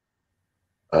Bruiser.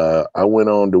 I went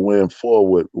on to win 4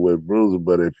 with Bruiser,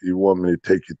 but if you want me to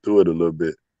take you through it a little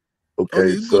bit.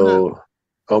 Okay,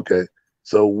 okay.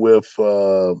 So with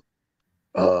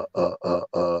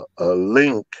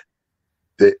Link,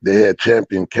 they had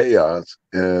Champion Chaos,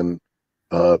 and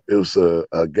it was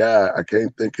a guy, I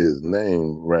can't think of his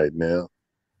name right now,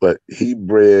 but he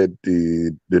bred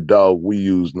the dog we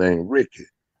use named Ricky.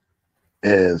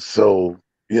 And so,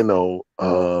 you know,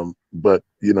 but,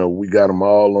 you know, we got them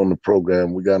all on the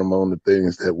program. We got them on the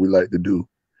things that we like to do.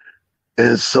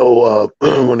 And so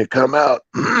when he come out,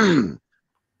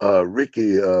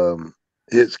 Ricky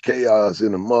hits Chaos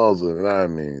in the muzzle, and I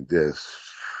mean, just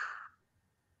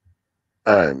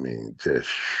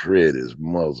shred his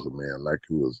muzzle, man, like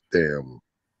it was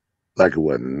like it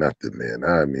wasn't nothing, man.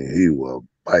 I mean, he was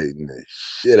biting the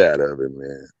shit out of it,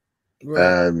 man.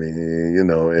 Right. I mean, you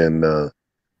know, and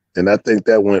I think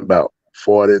that went about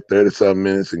 40, 30-something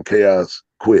minutes, and Chaos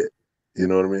quit. You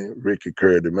know what I mean? Ricky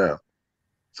curved him out.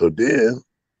 So then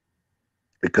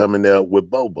they coming out with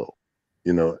Bobo,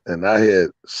 you know, and I had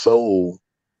sold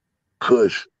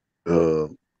Kush.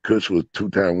 Kush was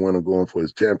 2-time winner going for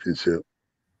his championship,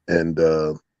 and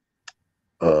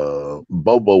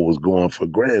Bobo was going for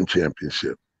grand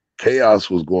championship. Chaos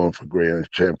was going for grand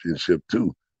championship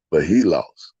too, but he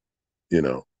lost, you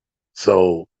know.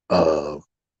 So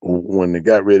when they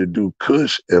got ready to do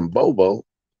Kush and Bobo,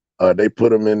 they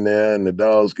put them in there, and the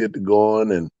dogs get to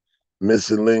going, and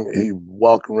Missing Link, he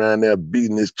walking around there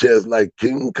beating his chest like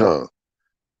King Kong.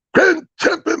 Grand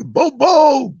champion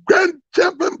Bobo, grand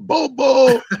champion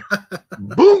Bobo,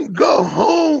 Boone go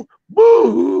home,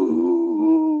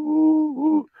 boo,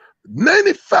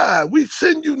 95, we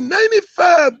send you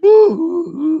 95,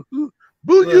 boo,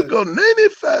 boo, you go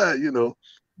 95, you know.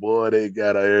 Boy, they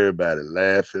got everybody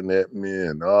laughing at me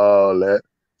and all that.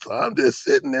 So I'm just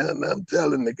sitting there and I'm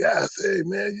telling the guy, I say, hey,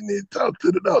 man, you need to talk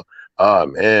to the dog. Oh,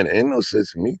 man, ain't no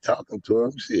sense in me talking to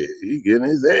him. Shit, he getting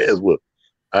his ass whooped.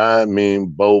 I mean,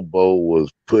 Bobo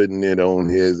was putting it on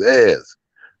his ass.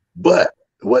 But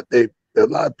what a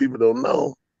lot of people don't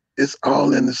know, it's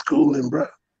all in the schooling, bro.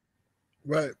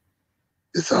 Right.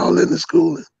 It's all in the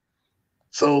schooling.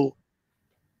 So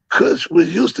Kush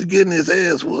was used to getting his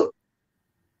ass whooped.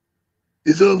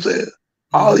 You see what I'm saying? Mm-hmm.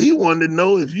 All he wanted to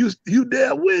know is you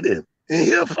there with him, and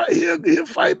he'll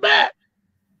fight back.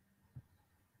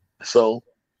 So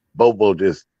Bobo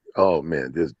just, oh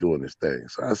man, just doing his thing.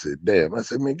 So I said, damn. I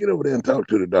said, man, get over there and talk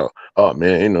to the dog. Oh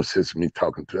man, ain't no sense in me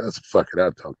talking to him. I said, fuck it,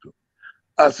 I'll talk to him.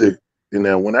 I said, you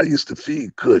know, when I used to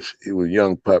feed Kush, he was a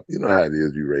young pup. You know how it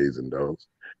is, you raising dogs.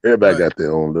 Everybody got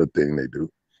their own little thing they do.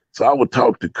 So I would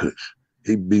talk to Kush.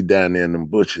 He'd be down there in them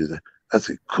bushes. I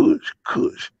said, Kush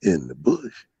in the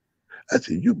bush. I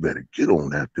said, you better get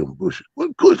on out them bushes.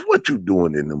 What, Kush, what you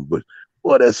doing in them bushes?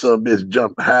 Boy, that son bitch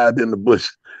jumped high in the bush.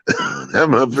 That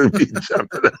motherfucker be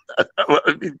jumping out. That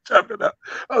motherfucker be jumping out.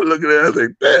 I was looking at it, I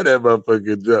said, damn, that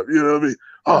motherfucker jump. You know what I mean?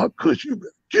 Oh, Kush, you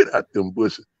better get out them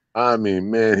bushes. I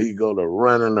mean, man, he go to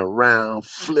running around,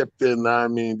 flipping, I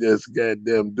mean, just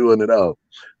goddamn doing it all.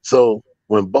 So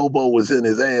when Bobo was in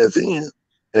his ass in,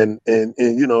 and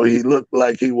you know, he looked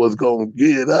like he was gonna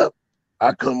get up,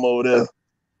 I come over there,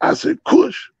 I said,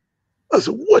 Kush. I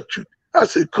said, what you? I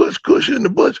said, Kush in the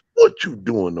bush, what you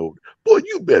doing over there? Boy,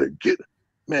 you better get it.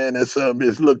 Man, that son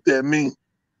bitch looked at me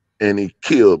and he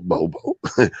killed Bobo.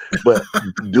 But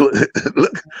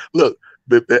look,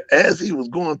 but as he was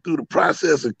going through the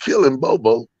process of killing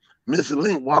Bobo, Mr.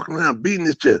 Link walking around beating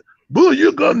his chest. Boo,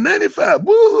 you go 95.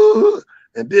 Boo.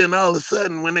 And then all of a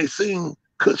sudden, when they seen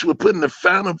Kush was putting the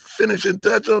final finishing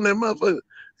touch on that motherfucker,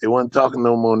 they wasn't talking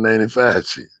no more 95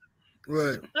 shit.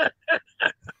 Right.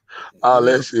 All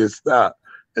that shit stopped.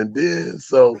 And then,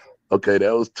 so, okay,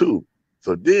 that was 2.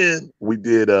 So then we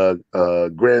did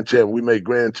grand champion. We made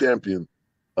grand champion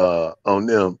on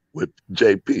them with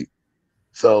JP.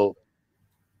 So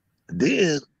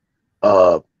then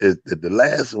the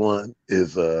last one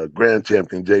is grand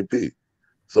champion JP.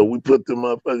 So we put the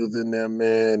motherfuckers in there,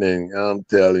 man, and I'm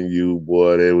telling you,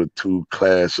 boy, they were 2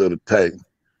 Clash of the Titan.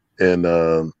 And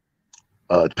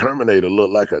Terminator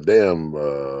looked like a damn,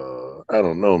 I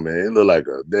don't know, man. It looked like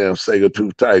a damn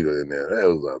saber-tooth tiger in there. That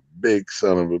was a big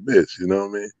son of a bitch, you know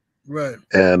what I mean? Right.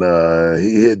 And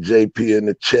he hit JP in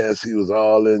the chest. He was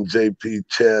all in JP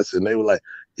chest, and they were like,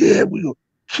 yeah, we gonna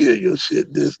kill your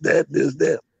shit, this, that, this,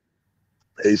 that.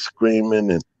 They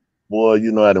screaming, and boy,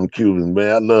 you know how them Cubans,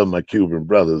 man. I love my Cuban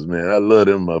brothers, man. I love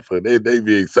them motherfuckers. They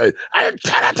be excited.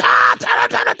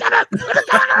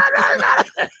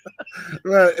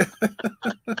 Right.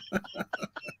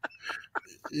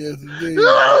 Yes, indeed.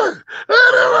 That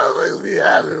be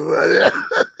happy,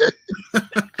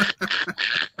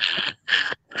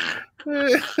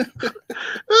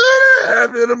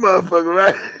 happy the motherfucker,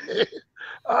 right?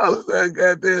 All of a sudden,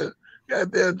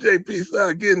 goddamn JP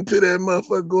started getting to that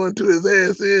motherfucker, going to his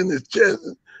ass in his chest,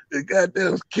 and his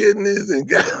goddamn kidneys, and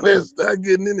goddamn start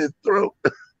getting in his throat,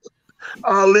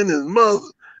 all in his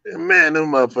muscle. And man,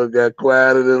 them motherfucker got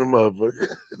quieter than a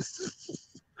motherfucker.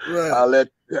 Right. All that,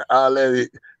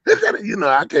 you know,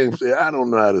 I can't say, I don't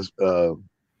know how to,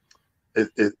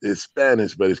 it's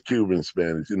Spanish, but it's Cuban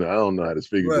Spanish. You know, I don't know how to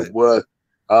speak it, Right. but boy,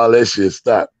 all that shit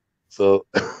stopped. So,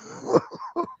 I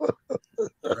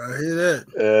hear that.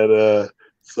 and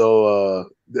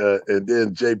and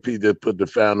then JP just put the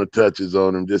final touches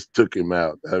on him, just took him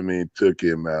out. I mean, took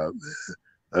him out.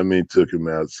 Took him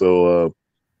out. So,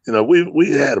 you know,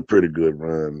 we had a pretty good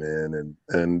run, man,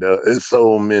 and it's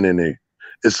so many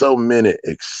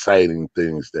exciting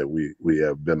things that we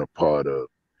have been a part of,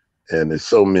 and there's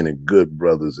so many good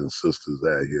brothers and sisters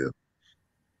out here.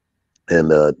 And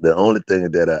the only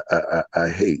thing that I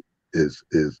hate is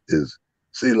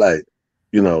see, like,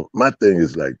 you know, my thing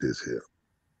is like this here.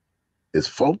 It's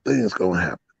 4 things gonna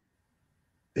happen,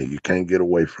 and you can't get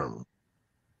away from them: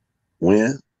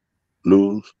 win,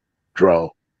 lose, draw,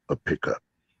 or pick up.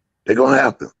 They're gonna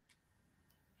happen.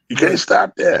 You can't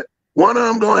stop that. One of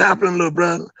them gonna happen, little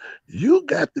brother. You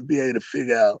got to be able to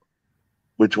figure out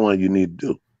which one you need to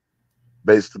do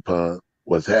based upon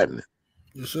what's happening.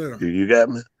 Yes, sir. You got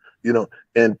me? You know,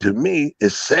 and to me,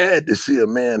 it's sad to see a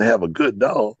man have a good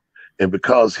dog, and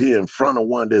because he in front of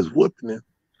one that's whooping him,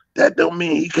 that don't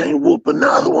mean he can't whoop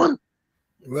another one.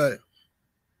 Right.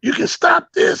 You can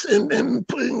stop this and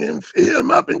put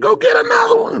him up and go get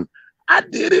another one. I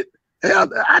did it.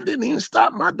 Hell, I didn't even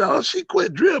stop my dog. She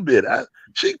quit drill bit.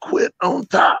 She quit on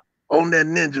top on that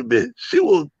ninja bit. She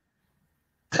was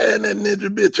tearing that ninja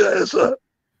bitch ass up.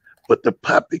 But the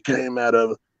puppy came out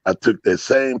of it. I took that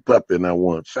same puppy and I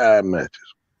won 5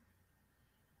 matches.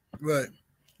 Right.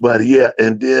 But yeah,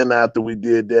 and then after we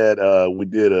did that, we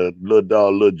did a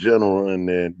little general in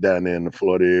there, down there in the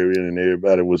Florida area, and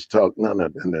everybody was talking.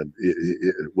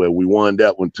 Well, we won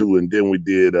that one too, and then we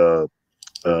did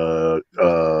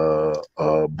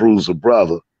Bruiser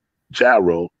Brother,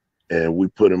 Gyro, and we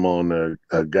put him on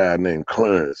a guy named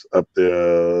Clarence up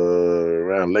there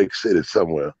around Lake City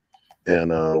somewhere.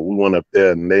 And we went up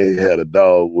there, and they had a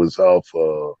dog was off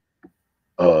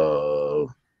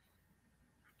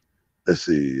let's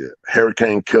see,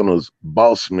 Hurricane Kennel's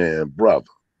boss man brother.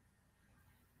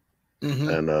 Mm-hmm.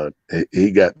 And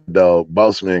he got the dog.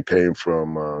 Boss man came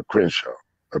from Crenshaw,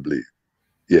 I believe.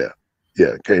 Yeah,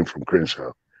 came from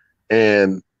Crenshaw.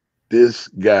 And this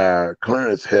guy,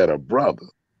 Clarence, had a brother.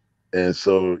 And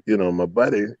so, you know, my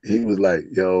buddy, he was like,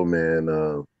 yo, man,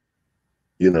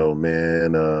 you know,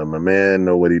 man, my man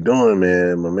know what he doing,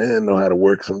 man. My man know how to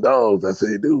work some dogs. I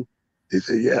said, he do. He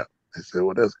said, yeah. I said,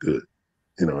 well, that's good.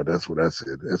 You know, that's what I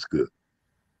said. That's good.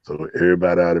 So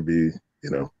everybody ought to be, you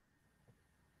know,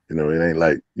 it ain't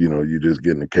like, you know, you just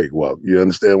getting a cakewalk. You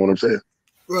understand what I'm saying?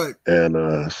 Right.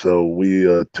 And so we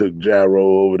took Gyro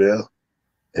over there,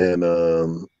 and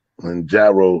when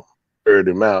Gyro heard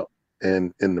him out,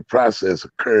 and in the process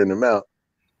of clearing him out,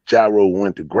 Gyro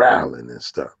went to growling and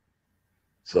stuff.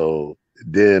 So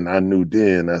then I knew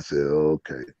I said,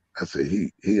 okay. I said,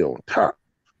 he on top,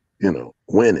 you know,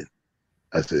 winning.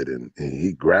 I said, and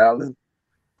he growling.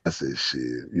 I said,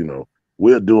 shit, you know,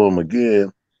 we'll do him again.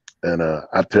 And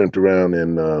I turned around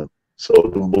and so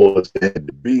them boys had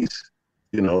the beast,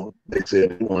 you know, they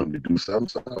said they wanted to do something.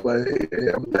 So I was like, hey,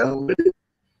 I'm down with it.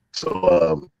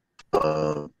 So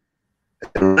and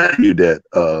remind you that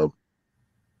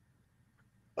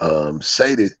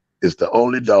Sadie is the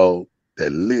only dog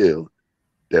that lived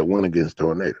that went against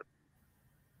Tornado.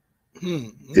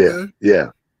 Okay.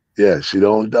 Yeah. She the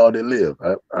only dog that lived.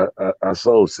 I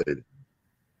sold Sadie.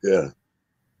 Yeah.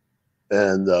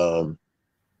 And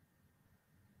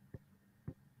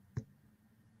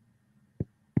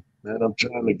man, I'm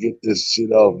trying to get this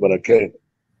shit off, but I can't.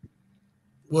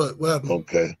 What happened?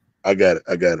 Okay, I got it.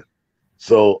 I got it.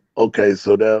 So okay,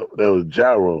 so that was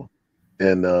Gyro,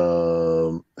 and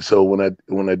so when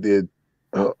I did,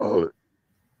 oh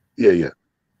yeah,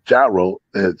 Gyro,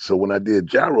 and so when I did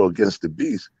Gyro against the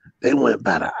Beast, they went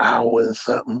about an hour and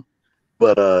something.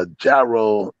 But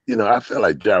Gyro, you know, I felt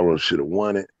like Gyro should have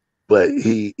won it, but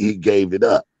he gave it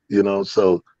up, you know.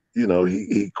 So you know,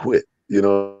 he quit, you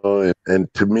know.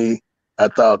 And to me, I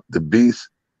thought the Beast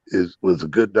was a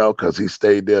good dog because he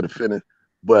stayed there to finish.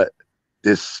 But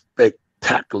this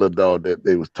spectacular dog that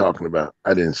they was talking about,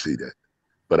 I didn't see that.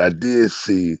 But I did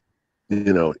see,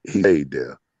 you know, he stayed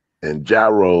there. And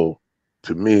Gyro,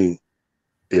 to me,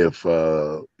 if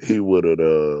he would have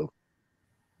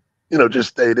you know, just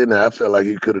stayed in there. I felt like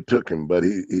he could have took him, but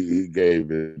he gave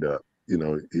it up. You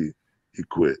know, he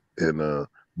quit. And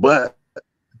but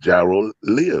Gyro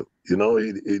lived. You know,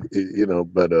 he you know,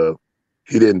 but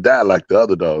he didn't die like the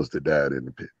other dogs that died in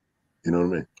the pit. You know what I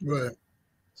mean? Right.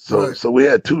 So Right. so we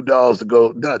had 2 dogs to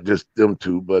go, not just them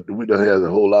 2, but we done had a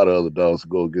whole lot of other dogs to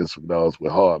go against some dogs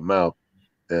with hard mouth.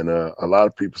 And a lot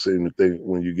of people seem to think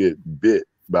when you get bit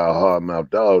by a hard mouth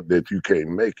dog that you can't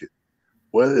make it.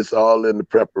 Well, it's all in the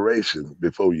preparation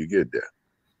before you get there.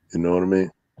 You know what I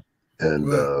mean? And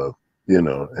Right. you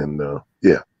know, and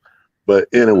yeah. But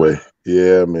anyway,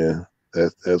 yeah, man,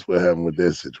 that's what happened with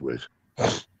that situation.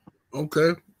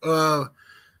 Okay. The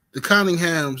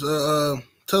Conninghams.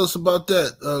 Tell us about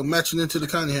that. Matching into the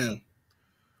Cunningham.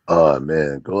 Oh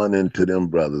man, going into them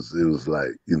brothers, it was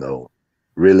like, you know,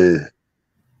 really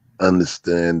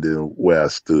understanding where I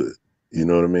stood. You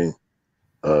know what I mean?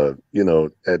 You know,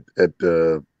 at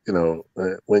you know,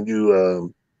 when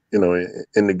you know,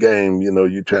 in the game, you know,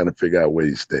 you're trying to figure out where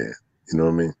you stand. You know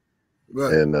what I mean?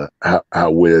 Right. And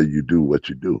how well you do what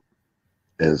you do.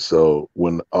 And so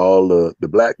when all the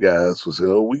black guys would say,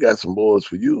 "Oh, we got some boys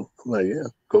for you," I'm like, "Yeah,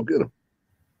 go get them."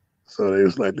 So they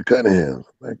was like the Cunninghams.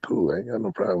 I'm like, cool, I ain't got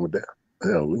no problem with that.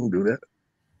 Hell, we can do that.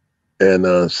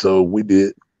 And so we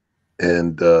did,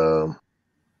 and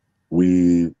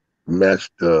we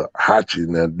matched Hachi.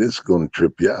 Now this is gonna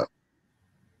trip you out.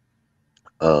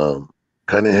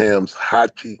 Cunningham's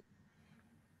Hachi,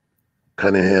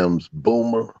 Cunningham's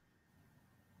Boomer,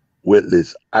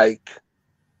 Whitley's Ike,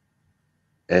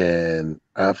 and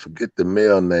I forget the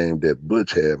male name that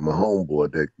Butch had, my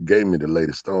homeboy that gave me the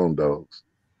latest Stone Dogs.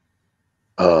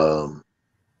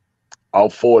 All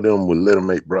 4 of them were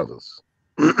littermate brothers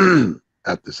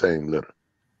at the same litter.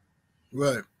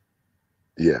 Right.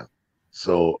 Yeah.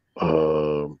 So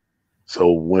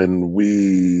so when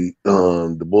we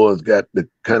the boys got the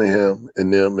Cunningham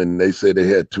and them, and they said they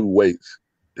had 2 weights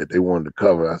that they wanted to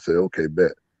cover, I said, okay,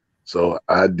 bet. So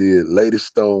I did Lady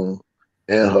Stone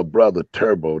and her brother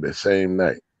Turbo that same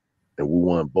night, and we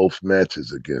won both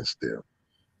matches against them.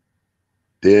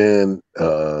 Then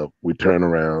we turned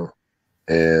around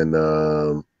and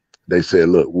they said,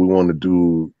 look, we want to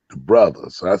do the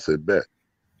brothers. So I said, bet.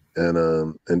 And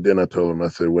then I told him, I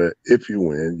said, well, if you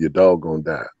win, your dog gonna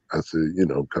die. I said, you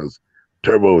know, because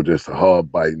Turbo was just a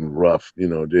hard biting, rough, you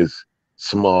know, just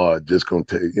smart, just gonna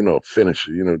take, you know,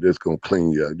 finisher, you know, just gonna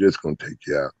clean you up, just gonna take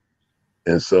you out.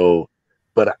 And so,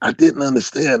 but I didn't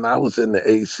understand. I was in the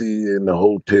AC in the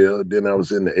hotel, then I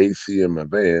was in the AC in my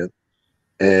van.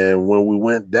 And when we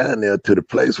went down there to the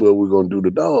place where we are gonna do the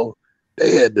dog,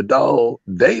 they had the dog,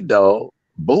 they dog,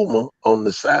 Boomer, on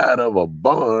the side of a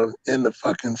barn in the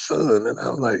fucking sun. And I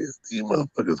was like, these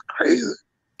motherfuckers crazy.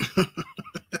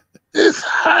 It's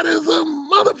hot as a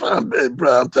motherfucker,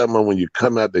 bro. I'm talking about when you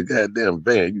come out the goddamn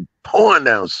van, you pouring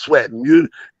down sweating, you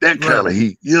that kind of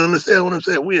heat. You understand what I'm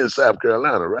saying? We in South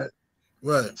Carolina, right?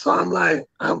 Right. So I'm like,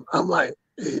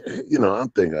 you know, I'm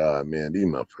thinking, oh man, these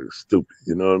motherfuckers stupid.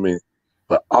 You know what I mean?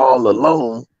 But all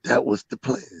along, that was the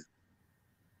plan,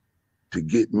 to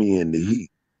get me in the heat,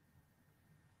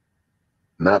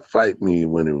 not fight me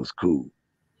when it was cool.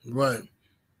 Right.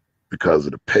 Because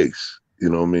of the pace, you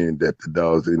know what I mean? That the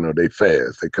dogs, you know, they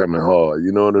fast, they coming hard.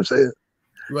 You know what I'm saying?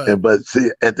 Right. And but see,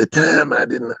 at the time, I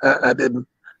didn't.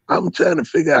 I'm trying to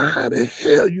figure out how the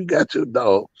hell you got your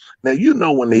dog. Now you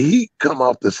know when the heat come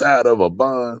off the side of a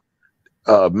barn,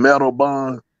 metal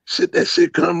barn, shit, that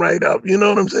shit come right up. You know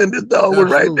what I'm saying? This dog was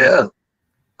right Absolutely. there.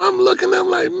 I'm looking, I'm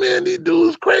like, man, these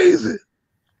dudes crazy.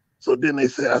 So then they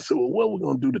said, I said, well, what we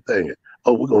gonna do the thing?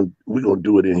 Oh, we're gonna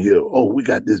do it in here. Oh, we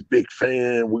got this big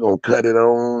fan, we're gonna cut it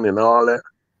on and all that.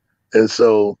 And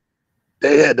so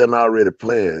they had done already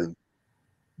planned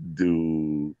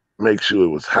to make sure it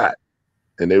was hot.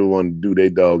 And they wanted to do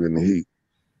their dog in the heat.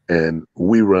 And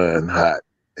we run hot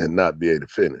and not be able to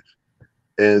finish.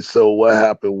 And so what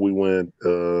happened, we went,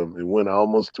 it went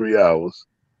almost 3 hours.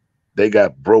 they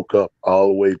got broke up all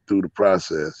the way through the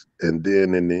process. And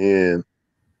then in the end,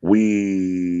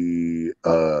 we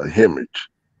hemorrhage.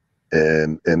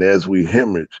 And as we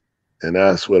hemorrhage, and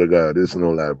I swear to God, this is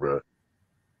no lie, bro,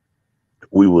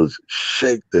 we was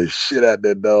shake the shit out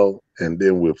that dog, and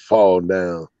then we'll fall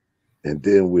down, and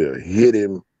then we'll hit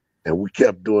him. And we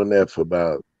kept doing that for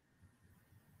about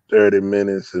 30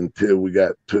 minutes until we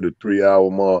got to the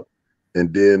 3-hour mark.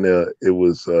 And then it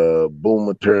was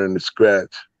Boomer turn to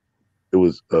scratch. It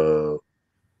was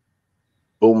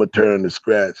Boomer turned to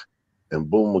scratch, and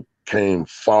Boomer came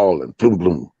falling. Bloom,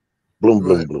 bloom, bloom,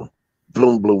 bloom, bloom,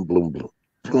 bloom, bloom, bloom, bloom,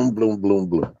 bloom, bloom, bloom,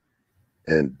 bloom,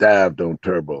 and dived on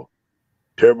Turbo.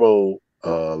 Turbo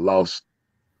lost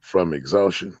from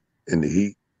exhaustion in the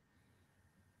heat,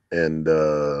 and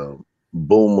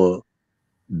Boomer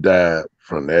died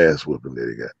from the ass whooping that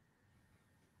he got.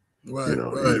 Right, you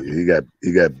know, right.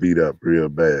 he got beat up real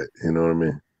bad. You know what I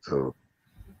mean? So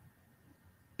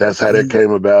that's how that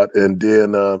came about. And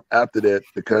then after that,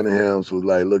 the Cunninghams was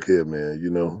like, "Look here, man. You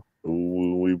know,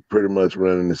 we pretty much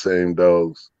running the same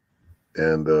dogs,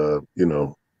 and you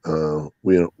know,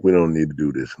 we don't need to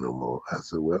do this no more." I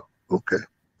said, "Well, okay,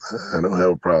 I don't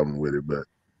have a problem with it, but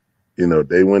you know,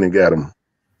 they went and got them.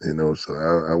 You know, so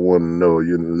I want to know,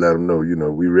 you let them know, you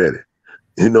know, we ready.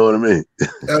 You know what I mean?"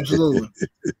 Absolutely.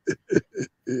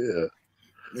 Yeah.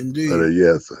 Indeed. But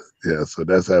yeah. So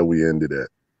that's how we ended that.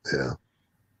 Yeah.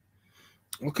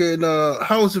 Okay, and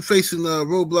how was it facing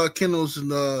Roadblock Kennels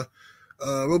and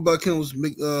Roadblock Kennels,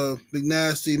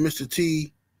 McNasty, Mr.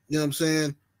 T? You know what I'm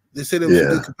saying? They say they were some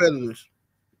good competitors.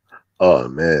 Oh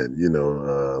man, you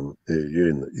know,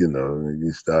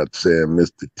 you start saying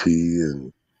Mr. T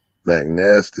and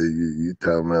McNasty, you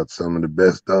talking about some of the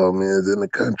best dog men in the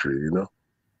country, you know.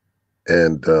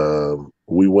 And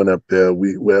we went up there.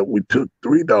 We took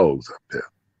 3 dogs up there.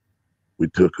 We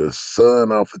took a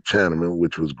son off of Chinaman,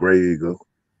 which was Gray Eagle,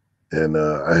 and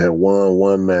I had won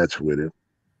 1 match with him,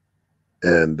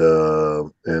 and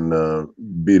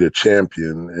beat a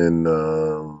champion in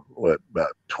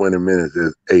about 20 minutes.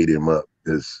 Just ate him up,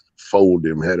 just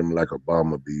folded him, had him like a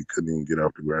bomber bee, couldn't even get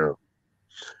off the ground.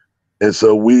 And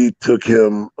so we took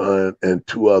him and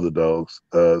 2 other dogs.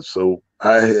 So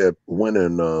I had went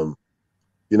and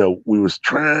you know, we was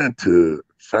trying to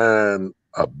find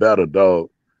a better dog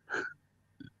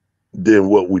than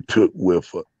what we took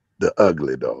with the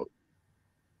ugly dog.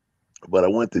 But I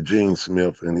went to Gene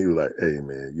Smith, and he was like, "Hey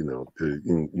man, you know,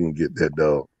 you can get that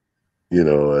dog." You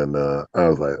know, and I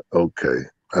was like, "Okay."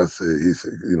 I said, he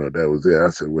said, you know, that was it. I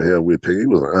said, "Well, hell, we'll take it." He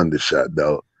was an undershot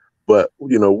dog. But,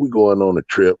 you know, we going on a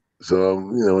trip. So,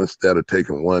 you know, instead of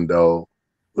taking 1 dog,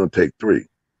 we're going to take 3.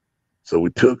 So we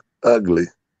took Ugly,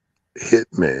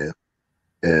 Hitman,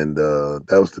 and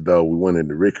that was the dog we went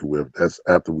into Ricky with. That's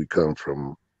after we come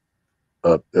from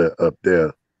up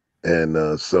there.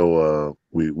 And so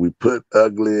we put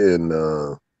Ugly and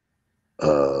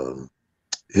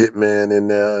Hitman in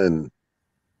there, and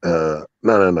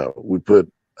no. We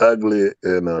put Ugly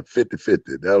and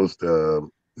 50-50. That was the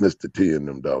Mr. T and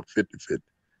them dog, 50-50.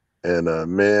 And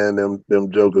man,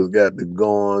 them jokers got to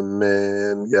going,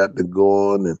 man, got to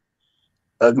going. And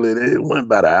Ugly, it went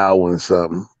about an hour and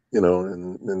something, you know,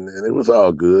 and it was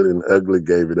all good. And Ugly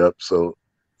gave it up. So,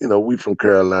 you know, we from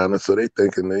Carolina, so they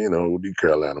thinking that, you know, these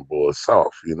Carolina boys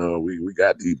soft, you know, we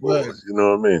got these boys, you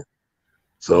know what I mean?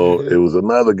 So it was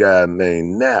another guy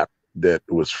named Knapp that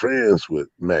was friends with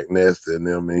McNasty and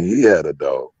them, and he had a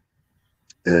dog.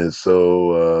 And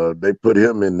so they put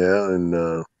him in there,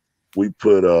 and we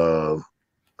put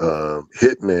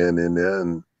Hitman in there,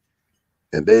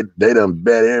 and they done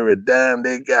bet every dime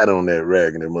they got on that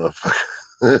raggedy motherfucker.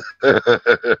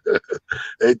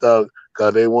 They thought,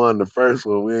 cause they won the first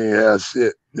one, we ain't have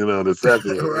shit, you know, the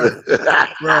second one.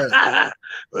 Right.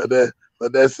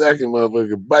 But that second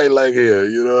motherfucker bite like hell,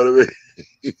 you know what I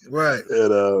mean? Right.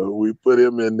 And we put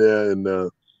him in there,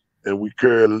 and we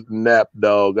curled Nap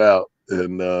Dog out,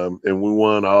 and we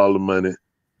won all the money.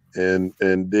 And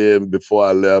then before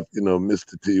I left, you know,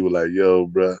 Mr. T was like, "Yo,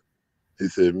 bro," he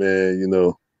said, "Man, you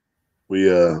know, we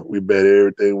bet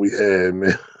everything we had,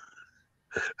 man."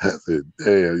 I said,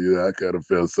 "Damn, you know, I kind of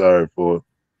felt sorry for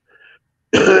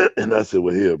him." And I said,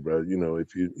 "Well, here, bro, you know,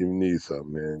 if you need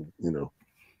something, man, you know,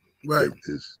 right, take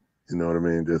this. You know what I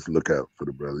mean? Just look out for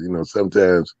the brother. You know,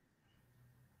 sometimes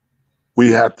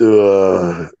we have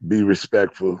to be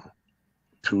respectful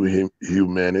to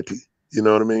humanity. You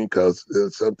know what I mean? Because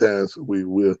sometimes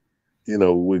we'll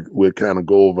kind of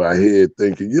go over our head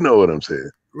thinking, you know what I'm saying?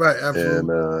 Right,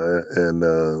 absolutely.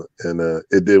 And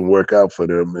it didn't work out for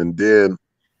them. And then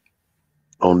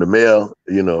on the mail,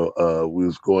 you know, we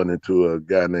was going into a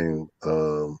guy named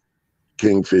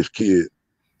Kingfish Kid,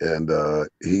 and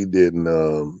he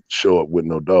didn't show up with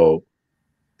no dog,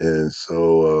 and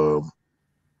so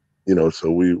you know, so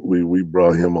we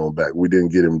brought him on back. We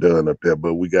didn't get him done up there,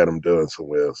 but we got him done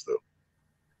somewhere else though.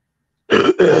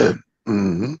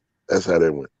 That's how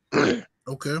that went.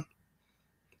 Okay.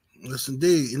 Yes,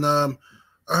 indeed. And I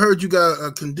heard you got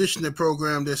a conditioning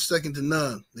program that's second to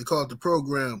none. They call it the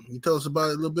program. Can you tell us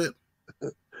about it a little bit?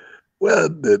 Well,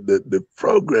 the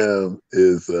program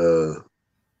is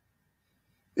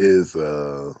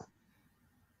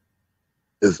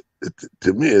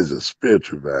to me is a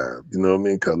spiritual vibe. You know what I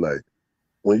mean? Cause like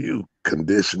when you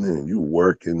conditioning and you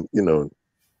working, you know,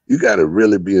 you got to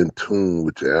really be in tune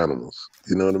with your animals.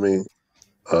 You know what I mean?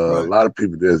 Right. A lot of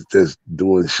people just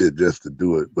doing shit just to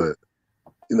do it, but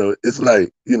you know, it's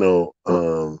like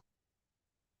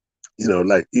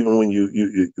like even when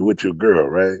you with your girl,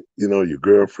 right? You know, your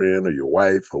girlfriend or your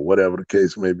wife or whatever the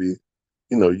case may be,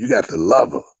 you know, you got to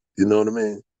love her. You know what I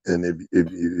mean? And if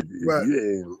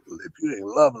you ain't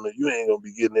loving her, you ain't gonna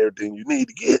be getting everything you need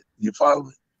to get. You follow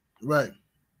me? Right.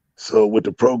 So with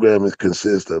the program, it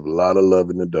consists of a lot of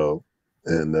loving the dog.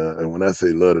 And when I say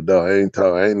love the dog, I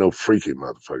ain't no freaky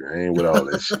motherfucker. I ain't with all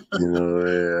that shit. You know,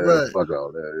 Right. fuck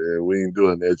all that. Yeah, we ain't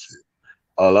doing that shit.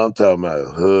 All I'm talking about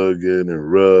is hugging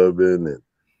and rubbing and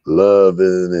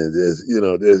loving and just, you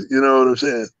know what I'm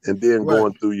saying? And then Right.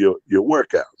 going through your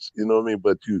workouts, you know what I mean?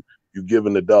 But you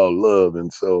giving the dog love.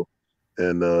 And so,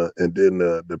 and then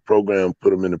the program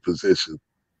put them in a position,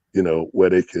 you know, where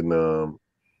they can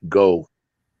go,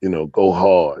 you know, go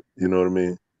hard, you know what I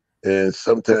mean? And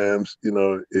sometimes, you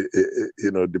know,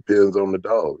 it depends on the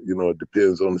dog, you know, it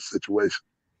depends on the situation.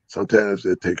 Sometimes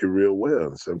they take it real well,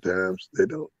 and sometimes they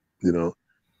don't, you know.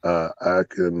 I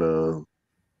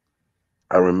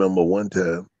remember one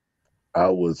time I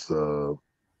was,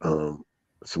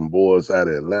 some boys out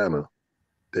of Atlanta,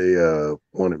 they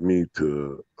wanted me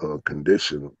to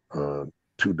condition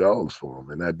 2 dogs for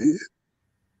them, and I did.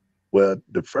 Well,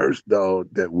 the first dog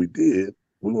that we did,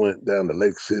 we went down to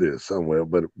Lake City or somewhere,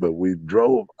 but I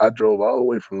drove all the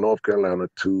way from North Carolina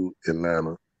to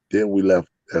Atlanta. Then we left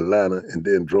Atlanta and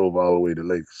then drove all the way to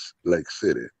Lake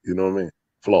City, you know what I mean?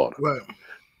 Florida. Right.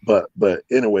 But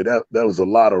anyway, that was a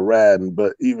lot of riding.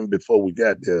 But even before we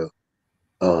got there,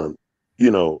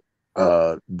 you know,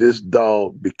 this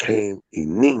dog became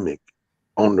anemic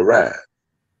on the ride.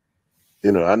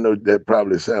 You know, I know that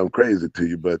probably sounds crazy to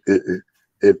you, but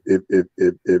if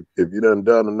you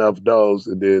done enough dogs,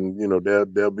 and then you know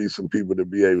there'll be some people to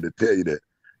be able to tell you that.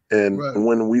 And Right.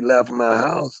 when we left my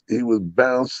house, he was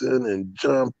bouncing and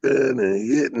jumping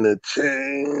and hitting the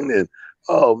chain, and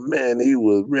oh man, he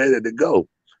was ready to go.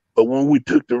 But when we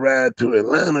took the ride to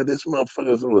Atlanta, this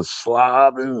motherfucker was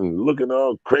slobbing and looking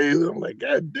all crazy. I'm like,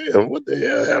 God damn, what the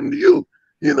hell happened to you?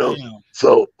 You know. Damn.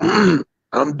 So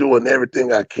I'm doing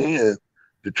everything I can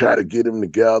to try to get him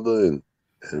together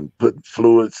and put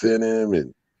fluids in him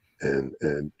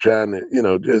and trying to, you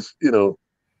know, just, you know,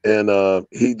 and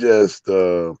he just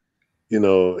you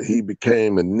know, he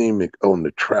became anemic on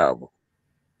the travel.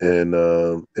 And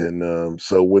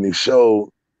so when he showed,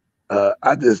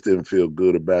 I just didn't feel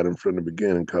good about him from the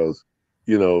beginning because,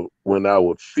 you know, when I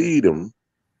would feed him,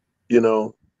 you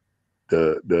know,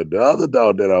 the other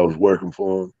dog that I was working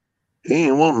for him, he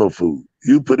ain't want no food.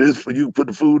 You put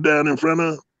the food down in front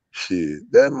of him,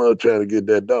 shit, that mother trying to get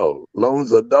that dog. Long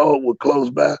as a dog was close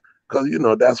by, because you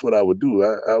know that's what I would do.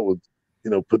 I would,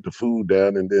 you know, put the food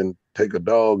down and then take a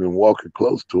dog and walk it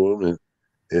close to him.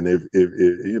 And if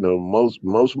you know, most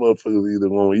motherfuckers either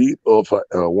want to eat or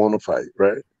want to fight,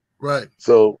 right? Right.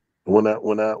 So when I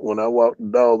walked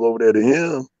the dog over there to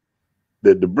him,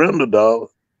 the Brindle dog,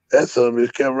 that son of a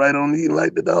bitch kept right on eating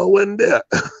like the dog wasn't there.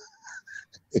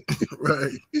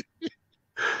 Right.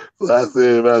 So I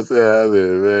said,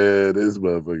 man, this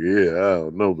motherfucker here, I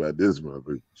don't know about this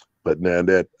motherfucker. But now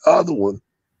that other one,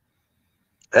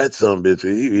 that son of a bitch,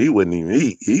 he wouldn't even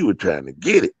eat. He was trying to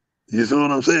get it. You see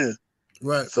what I'm saying?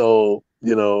 Right. So,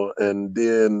 you know, and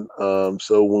then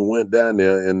so we went down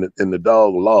there and the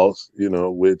dog lost, you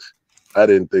know, which I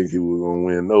didn't think he was gonna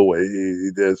win no way.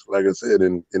 He just, like I said,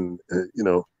 you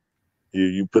know,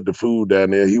 you put the food down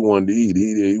there. He wanted to eat.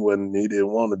 He didn't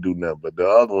want to do nothing. But the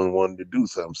other one wanted to do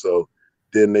something. So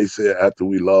then they said after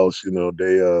we lost, you know,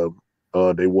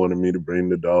 they wanted me to bring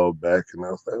the dog back, and I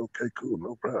was like, okay, cool,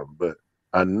 no problem. But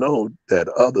I know that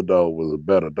other dog was a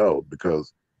better dog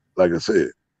because, like I said,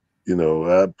 you know,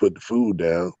 I put the food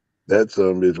down. That son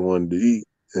of a bitch wanted to eat,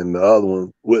 and the other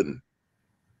one wouldn't.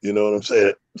 You know what I'm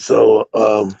saying? So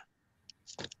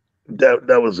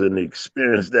that was an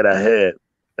experience that I had,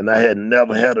 and I had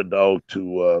never had a dog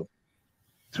to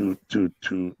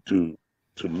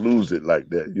lose it like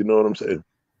that. You know what I'm saying?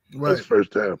 Right. That's the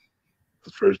first time. That's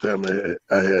the first time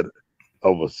I had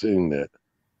overseen that.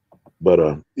 But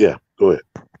yeah, go ahead.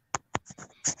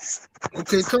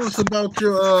 Okay, tell us about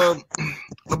your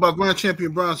about Grand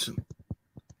Champion Bronson.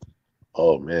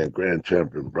 Oh man, Grand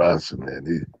Champion Bronson,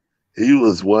 man. He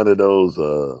was one of those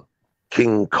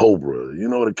King Cobra. You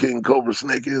know what a King Cobra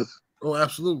snake is? Oh,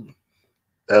 absolutely.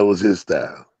 That was his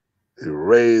style. He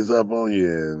raise up on you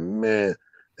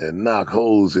and knock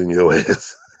holes in your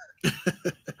ass.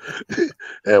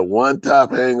 Had one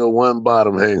top hanger, one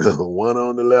bottom hanger, one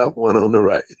on the left, one on the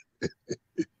right.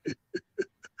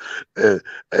 And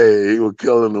hey, he was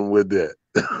killing them with that.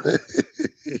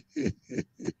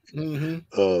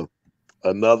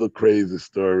 Another crazy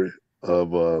story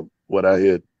of what I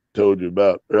had told you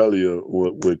about earlier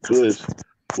with Kush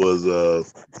was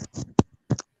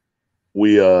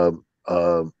we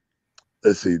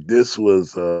let's see, this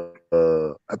was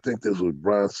I think this was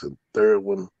Bronson's third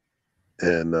one,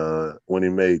 and when he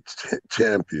made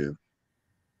champion,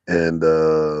 and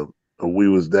we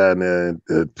was down there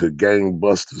to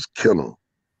Gangbusters Kennel,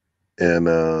 and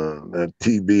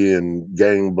TB and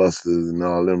Gangbusters and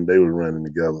all them, they were running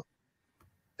together.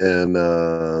 And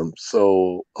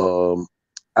so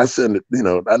I sent it,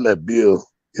 I let Bill,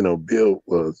 Bill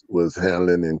was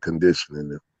handling and conditioning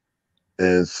them.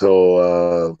 And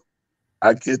so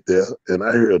I get there and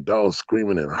I hear a dog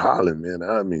screaming and hollering, man.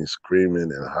 I mean,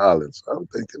 screaming and hollering. So I'm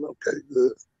thinking, okay,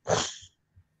 good.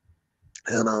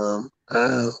 And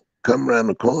I come around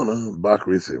the corner,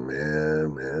 Bakri said,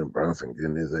 man, Bronson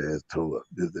getting his ass tore up.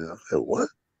 I said, what?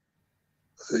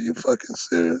 I said, you fucking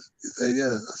serious? He said,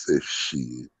 yeah. I said,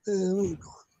 shit, man, what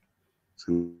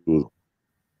you doing?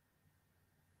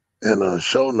 And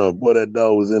sure enough, boy, that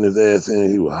dog was in his ass and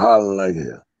he was hollering like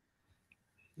hell.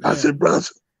 Yeah. I said,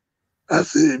 Bronson, I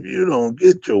said, if you don't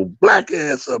get your black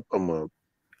ass up, I'm going to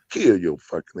kill your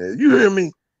fucking ass. You hear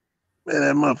me? Man,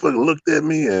 that motherfucker looked at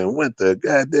me and went to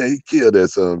goddamn, he killed that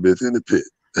son of a bitch in the pit.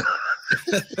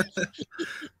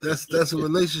 That's a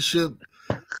relationship.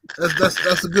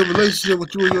 That's a good relationship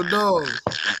with you and your dog.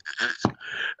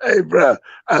 Hey, bro,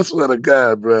 I swear to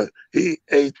God, bro, he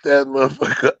ate that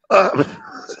motherfucker up.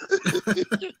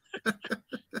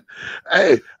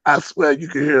 Hey, I swear you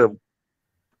could hear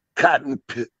cotton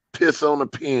piss on a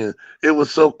pen. It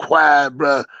was so quiet,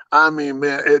 bro. I mean,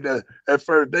 man, at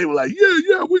first they were like,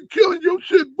 yeah, we're killing your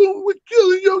shit, Boone, we're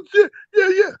killing your shit,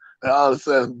 yeah. And all of a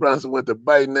sudden, Bronson went to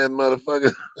biting that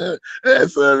motherfucker. That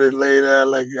son of it laid out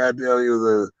like goddamn he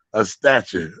was a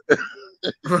statue.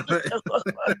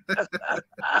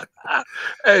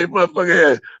 Hey,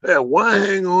 motherfucker had one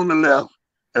hang on the left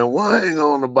and one hang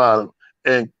on the bottom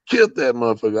and killed that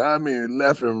motherfucker. I mean,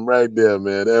 left him right there,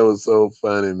 man. That was so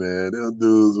funny, man. Those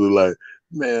dudes were like,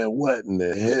 man, what in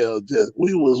the hell?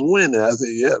 We was winning. I said,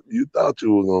 yep, you thought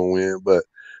you were gonna win, but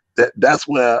that's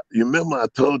where you remember I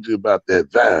told you about that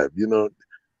vibe.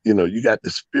 You got to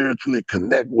spiritually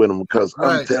connect with them because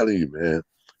right. I'm telling you, man.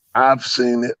 I've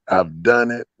seen it. I've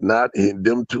done it.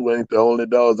 Them two ain't the only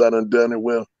dogs I done it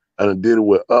with. I done did it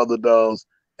with other dogs.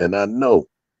 And I know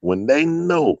when they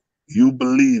know you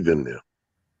believe in them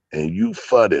and you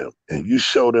for them and you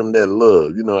show them that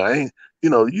love,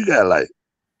 you got like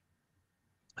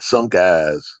some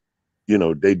guys,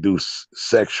 they do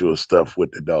sexual stuff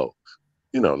with the dogs,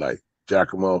 like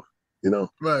jack them off,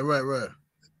 Right.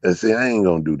 And say, I ain't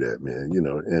gonna do that, man,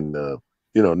 and,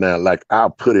 now like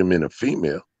I'll put him in a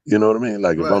female. You know what I mean?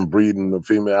 Like, right. If I'm breeding a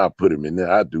female, I'll put him in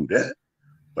there. I do that.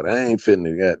 But I ain't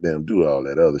finna goddamn do all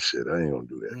that other shit. I ain't gonna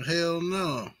do that. Hell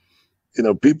no.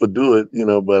 People do it,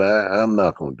 but I'm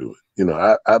not gonna do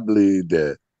it. I believe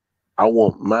that I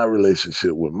want my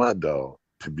relationship with my dog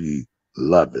to be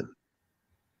loving.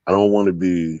 I don't want to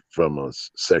be from a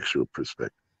sexual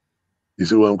perspective. You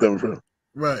see where I'm coming from?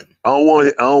 Right. I don't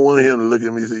want him to look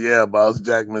at me and say, yeah, boss,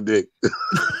 jack my dick.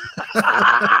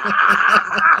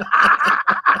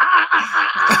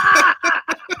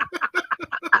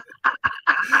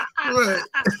 Right.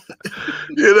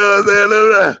 You know what I'm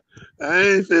saying? I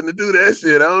ain't finna do that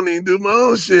shit. I don't even do my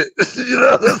own shit. You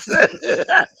know what I'm saying?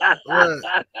 Right.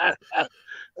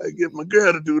 I get my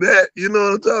girl to do that. You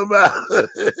know what I'm talking about?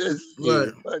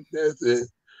 Right. Fuck that shit.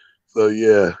 So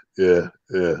yeah.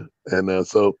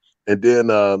 And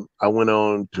then I went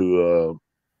on to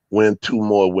win 2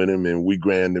 more with him, and we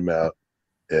grand him out,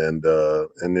 and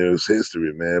it was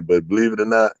history, man. But believe it or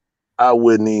not, I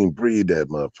wouldn't even breed that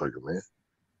motherfucker, man.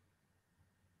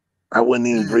 I wouldn't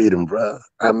even breed him, bro.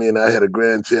 I mean, I had a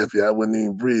grand champion. I wouldn't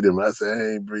even breed him. I said,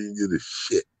 I ain't breeding you to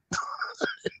shit.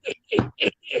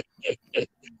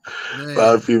 A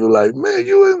lot of people like, man,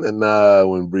 you in there? Nah, I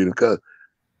wouldn't breed him. Cause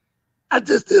I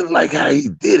just didn't like how he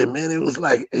did it, man. It was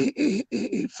like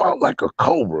he fought like a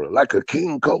cobra, like a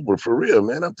king cobra for real,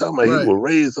 man. I'm talking about he will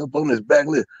raise up on his back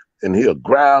leg and he'll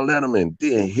growl at him and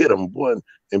then hit him, boy,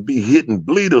 and be hitting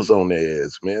bleeders on their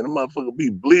ass, man. The motherfucker be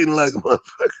bleeding like a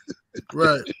motherfucker.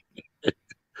 Right.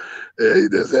 Yeah, he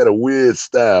just had a weird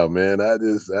style, man. I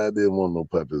didn't want no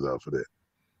puppies off of that.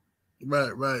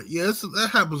 Right, right. Yeah, that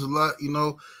happens a lot, you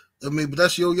know. I mean, but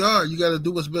that's your yard. You got to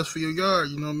do what's best for your yard.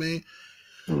 You know what I mean?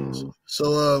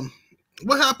 So,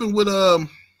 what happened with let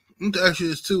me ask you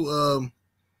this too.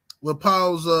 With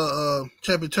Paul's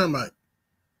champion termite?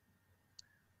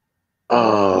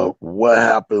 What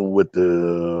happened with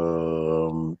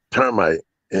the termite?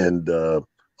 And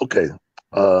okay,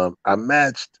 I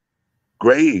matched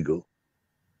Gray Eagle.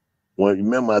 Well,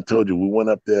 remember I told you we went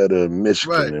up there to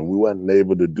Michigan and we wasn't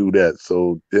able to do that.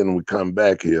 So then we come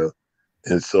back here.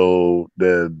 And so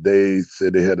they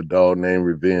said they had a dog named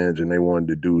Revenge and they wanted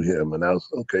to do him. And I was,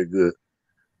 okay, good.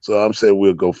 So I'm saying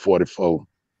we'll go 44.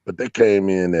 But they came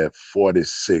in at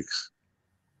 46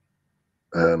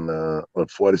 and or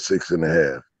 46 and a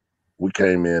half. We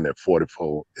came in at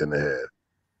 44 and a half.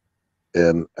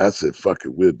 And I said, fuck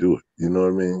it, we'll do it. You know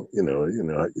what I mean? You know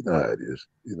how it is.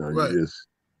 You know, you just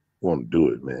want to do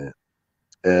it, man.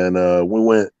 And we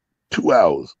went 2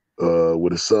 hours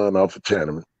with a son off of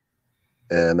Chinaman.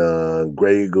 And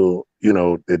Gray Eagle, you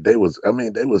know, they was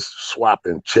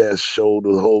swapping chest,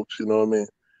 shoulders, hopes, you know what I mean?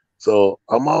 So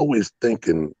I'm always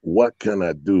thinking, what can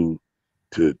I do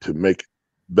to make it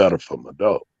better for my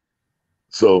dog?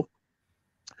 So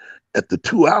at the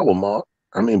 2 hour mark,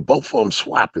 I mean, both of them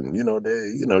swapping, you know,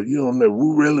 you don't know,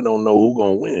 we really don't know who's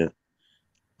gonna win.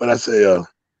 But I say,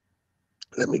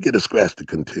 let me get a scratch to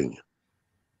continue.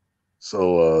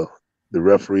 So the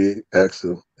referee asked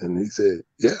him and he said,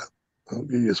 yeah, I'll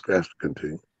give you a scratch to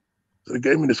continue. So they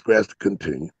gave me the scratch to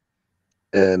continue.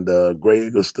 And Gray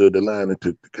Eagle stood the line and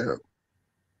took the count.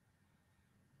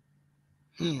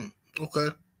 Okay.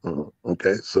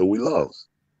 Okay, so we lost.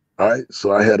 All right,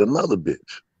 so I had another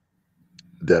bitch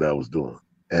that I was doing.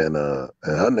 And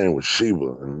her name was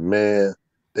Sheba. And man,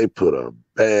 they put a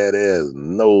badass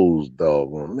nose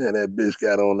dog on. Man, that bitch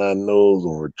got on our nose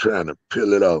and we're trying to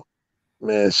peel it off.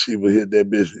 Man, Sheba hit that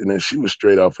bitch. And then she was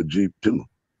straight off a Jeep too.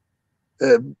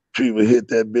 That Sheba hit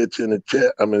that bitch in the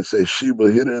chest. I mean,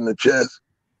 Sheba hit her in the chest.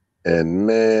 And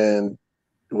man,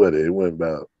 it went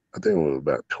about, I think it was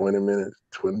about 20 minutes,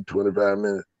 25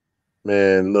 minutes.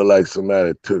 Man, looked like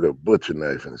somebody took a butcher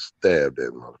knife and stabbed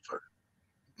that motherfucker.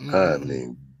 I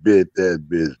mean, bit that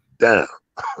bitch down.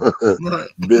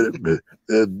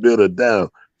 bit her down.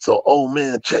 So old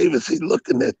man Chavis, he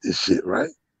looking at this shit,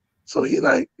 right? So he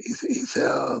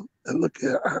said, look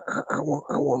here, I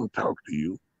want to talk to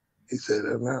you. He said,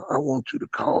 I want you to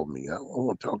call me. I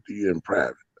want to talk to you in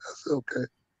private. I said, okay.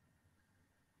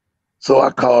 So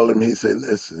I called him. He said,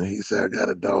 listen, he said, I got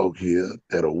a dog here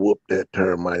that'll whoop that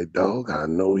termite dog. I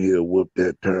know he'll whoop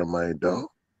that termite dog.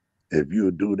 If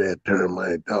you do that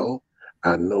termite dog,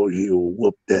 I know he'll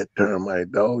whoop that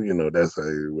termite dog. You know, that's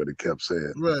what he kept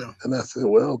saying. Right. And I said,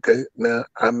 well, okay. Now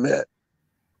I met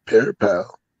Perry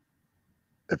Powell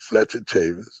and Fletcher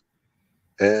Chavis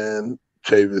and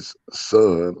Chavis'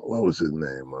 son. What was his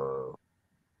name?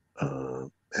 I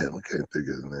can't think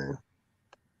of his name.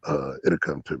 It'll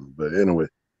come to me. But anyway,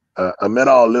 I met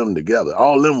all of them together.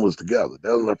 All of them was together.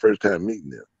 That was my first time meeting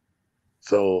them.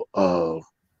 So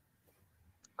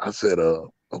I said,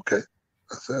 okay.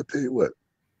 I said, I'll tell you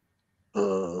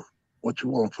what you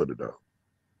want for the dog?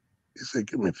 He said,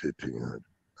 give me $1,500.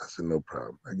 I said, no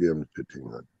problem. I gave him the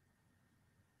 $1,500.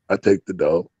 I take the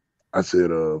dog. I said,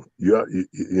 you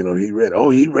know, he ready. Oh,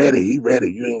 he ready. He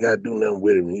ready. You ain't got to do nothing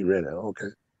with him. He ready. Okay.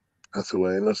 I said,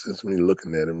 well, ain't no sense in me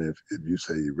looking at him if you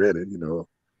say you're ready, you know.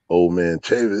 Old man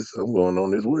Chavis, I'm going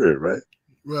on his word, right?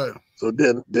 Right. So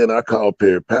then I called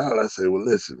Perry Powell. I said, well,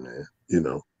 listen, man, you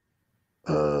know,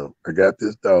 I got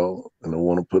this dog and I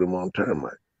want to put him on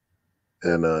termite.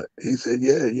 And he said,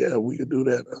 yeah, we could do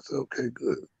that. I said, okay,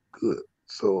 good.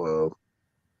 So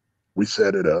we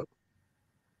set it up.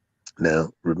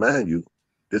 Now, remind you,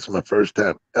 this is my first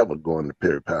time ever going to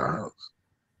Perry Powell house.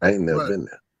 I ain't never been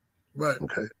there. Right.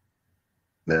 Okay.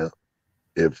 Now,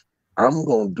 if I'm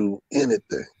going to do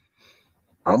anything,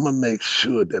 I'm going to make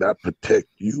sure that I protect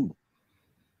you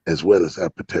as well as I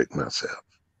protect myself.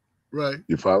 Right.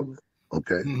 You follow me?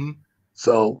 Okay.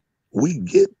 So we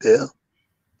get there,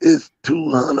 it's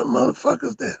 200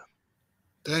 motherfuckers there.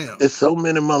 Damn. There's so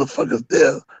many motherfuckers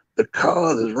there, the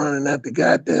cars is running out the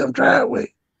goddamn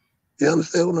driveway. You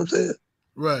understand what I'm saying?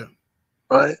 Right.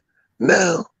 Right.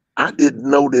 Now, I didn't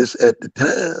know this at the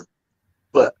time,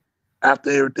 but after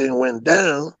everything went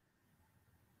down,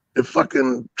 the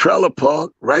fucking trailer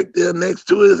park right there next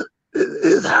to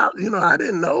his house. You know, I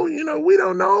didn't know. You know, we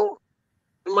don't know.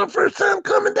 It's my first time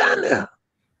coming down there.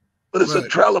 But it's a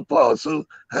trailer park. So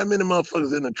how many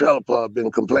motherfuckers in the trailer park been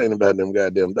complaining about them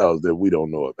goddamn dogs that we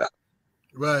don't know about?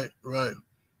 Right.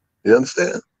 You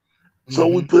understand? So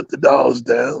we put the dogs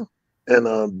down,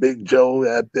 and Big Joe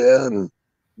out there, and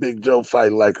Big Joe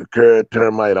fight like a cur,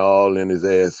 termite all in his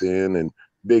ass in, and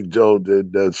Big Joe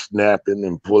did snapping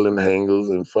and pulling hangers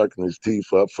and fucking his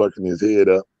teeth up, fucking his head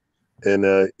up.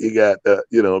 And he got,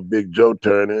 you know, Big Joe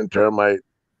turning, termite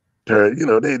turn, you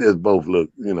know, they just both look,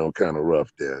 you know, kind of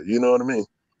rough there. You know what I mean?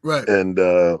 Right. And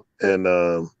to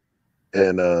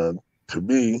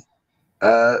me,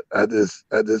 I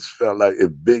just felt like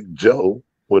if Big Joe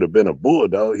would have been a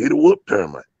bulldog, he'd have whooped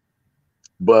termite.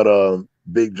 But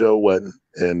Big Joe wasn't,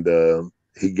 and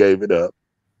he gave it up.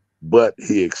 But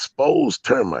he exposed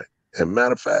termite. And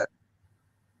matter of fact,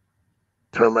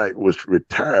 termite was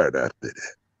retired after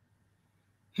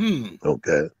that.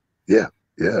 Okay. Yeah.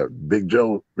 Big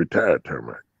Joe retired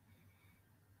termite.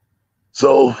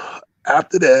 So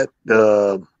after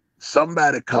that,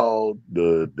 somebody called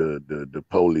the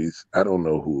police. I don't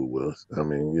know who it was. I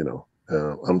mean, you know,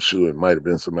 I'm sure it might have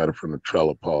been somebody from the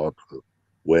trailer park or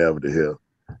wherever the hell.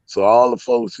 So all the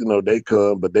folks, you know, they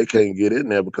come, but they can't get in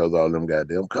there because all them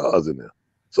goddamn cars in there.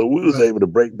 So we was able to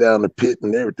break down the pit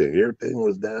and everything. Everything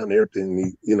was down.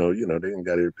 Everything, you know, they ain't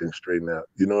got everything straightened out.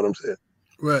 You know what I'm saying?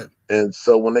 Right. And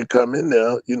so when they come in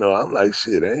there, you know, I'm like,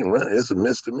 shit, I ain't running. It's a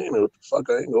misdemeanor. What the fuck?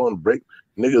 I ain't going to break.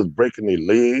 Niggas breaking their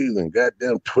legs and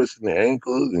goddamn twisting their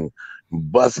ankles and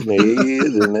busting their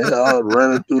heads, and they all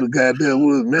running through the goddamn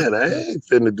woods. Man, I ain't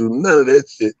finna do none of that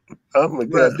shit. I'm a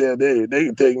goddamn, they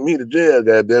can take me to jail,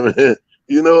 goddamn it.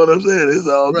 You know what I'm saying? It's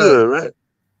all good, right?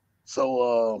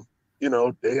 So, you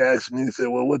know, they asked me, said,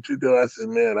 well, what you do? I said,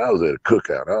 man, I was at a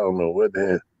cookout. I don't know what the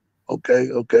hell.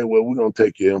 Okay, well, we're going to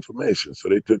take your information. So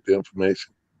they took the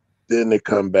information. Then they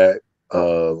come back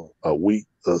a week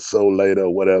or so later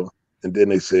or whatever. And then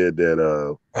they said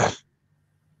that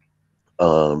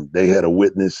they had a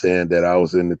witness saying that I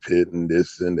was in the pit and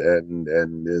this and that and that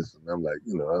and this. And I'm like,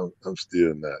 you know, I'm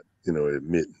still not, you know,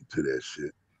 admitting to that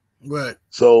shit. Right.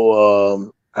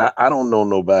 So I don't know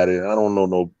nobody. I don't know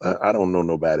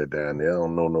nobody down there. I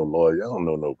don't know no lawyer. I don't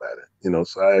know nobody. You know,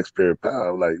 so I asked Perry Powell,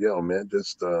 I was like, yo, man,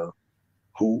 just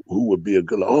who would be a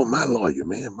good lawyer? Oh, my lawyer,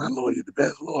 man. My lawyer, the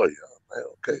best lawyer. I'm like,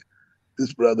 okay.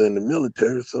 This brother in the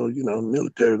military, so you know,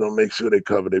 military gonna make sure they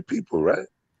cover their people, right?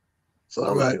 So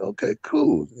I'm like, okay,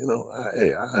 cool. You know,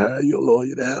 I hire your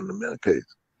lawyer to handle the case.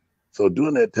 So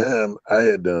during that time, I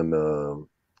had done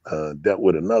dealt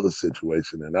with another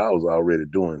situation, and I was already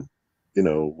doing, you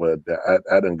know, what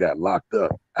I done got locked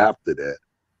up after that,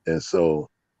 and so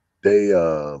they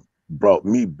brought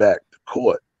me back to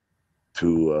court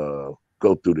to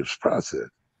go through this process,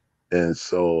 and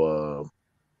so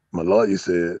my lawyer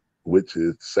said, which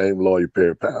is the same lawyer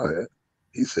Perry Powell had,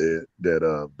 he said that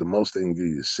the most they can give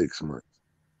you is 6 months.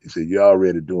 He said, you're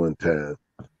already doing time.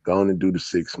 Go on and do the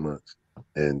 6 months.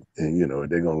 And you know,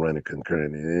 they're going to run it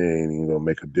concurrently. It ain't even going to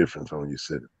make a difference on your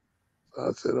sentence. So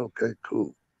I said, okay,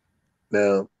 cool.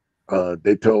 Now,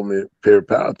 they told me, Perry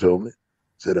Powell told me,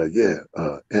 said,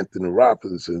 Anthony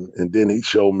Robinson. And then he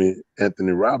showed me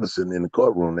Anthony Robinson in the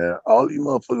courtroom. Now, all these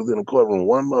motherfuckers in the courtroom,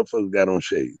 one motherfucker got on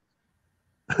shades.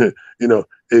 You know,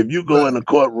 if you go in the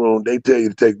courtroom, they tell you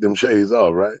to take them shades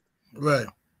off, right? Right.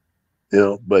 You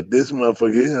know, but this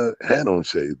motherfucker here had on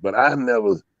shades. But I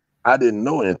didn't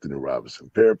know Anthony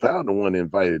Robinson. Perry Powell, the one that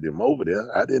invited him over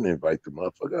there. I didn't invite the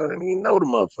motherfucker. I didn't even know the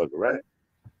motherfucker, right?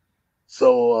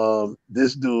 So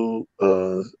this dude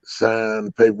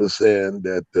signed paper saying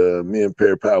that me and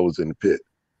Perry Powell was in the pit,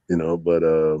 you know, but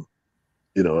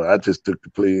you know, I just took the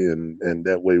plea and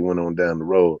that way went on down the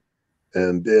road.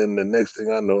 And then the next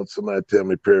thing I know, somebody tell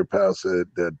me Perry Powell said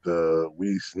that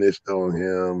we snitched on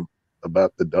him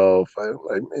about the dog fight. I'm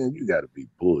like, man, you got to be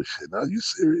bullshit. Are you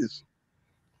serious?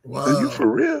 Wow. Are you for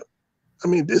real? I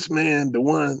mean, this man, the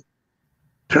one,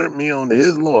 turned me on to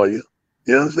his lawyer.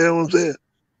 You understand what I'm saying?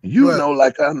 You know,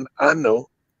 like I know,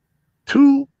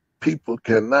 two people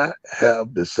cannot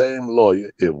have the same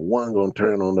lawyer if one gonna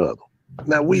turn on the other.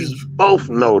 Now we both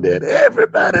know that.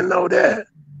 Everybody know that.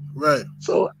 Right.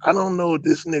 So I don't know if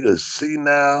this nigga is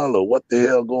senile or what the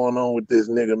hell going on with this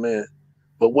nigga, man.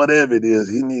 But whatever it is,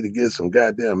 he need to get some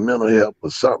goddamn mental help or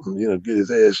something, you know, get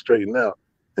his ass straightened out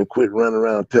and quit running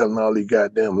around telling all these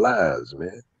goddamn lies,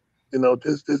 man. You know,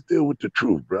 just deal with the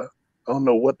truth, bro. I don't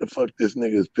know what the fuck this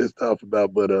nigga is pissed off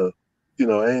about, but you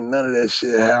know, ain't none of that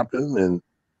shit happened, and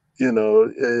you know,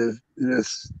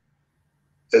 it's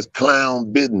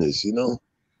clown business, you know.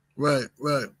 Right.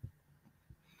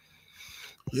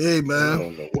 Hey, man. I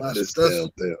don't know why this damn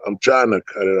thing. I'm trying to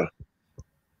cut it off.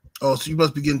 Oh, so you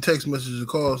must be getting text messages and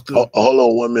calls too. Hold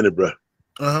on 1 minute, bro.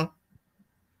 Uh-huh.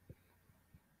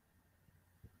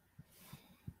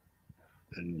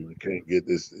 I can't get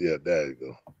this. Yeah, there you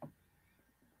go.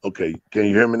 Okay, can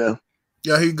you hear me now?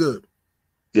 Yeah, he good.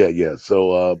 Yeah.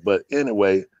 So, but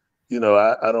anyway, you know,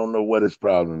 I don't know what his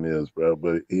problem is, bro,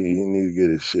 but he needs to get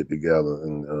his shit together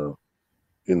and,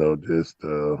 you know, just,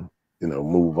 you know,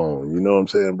 move on. You know what I'm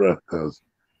saying, bro? Because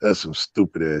that's some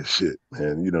stupid ass shit,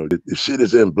 man. You know, the shit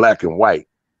is in black and white.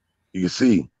 You can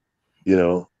see, you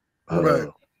know, Right.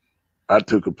 I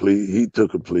took a plea, he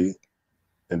took a plea,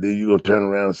 and then you gonna turn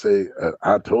around and say,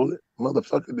 I told it?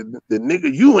 Motherfucker, the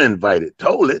nigga you invited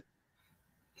told it.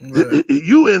 Right.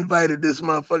 You invited this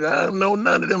motherfucker. I don't know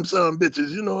none of them son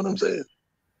bitches. You know what I'm saying?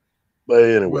 But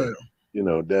anyway, right. You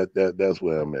know that's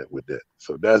where I'm at with that.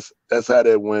 So that's how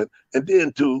that went. And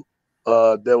then too,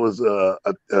 there was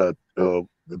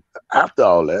after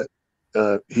all that,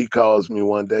 he calls me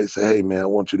one day, say, "Hey man, I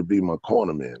want you to be my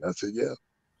corner man." I said, "Yeah."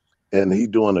 And he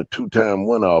doing a 2-time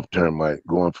one-off termite,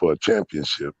 going for a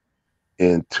championship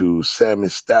into Sammy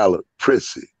Stallard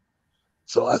Prissy.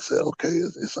 So I said, okay,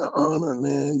 it's an honor,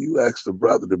 man. You asked the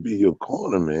brother to be your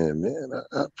corner man,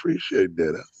 I appreciate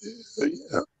that. I said,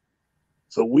 yeah.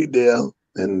 So we there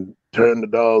and turned the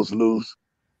dogs loose.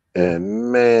 And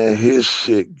man, his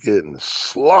shit getting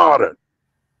slaughtered.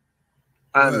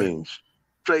 I mean,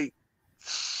 straight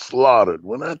slaughtered.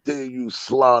 When I tell you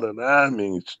slaughtered, I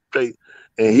mean straight.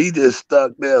 And he just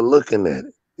stuck there looking at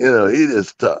it. You know, he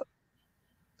just stuck.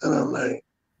 And I'm like,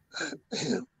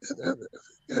 damn,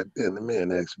 goddamn, the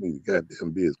man asked me to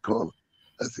goddamn be his corner.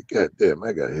 I said, goddamn,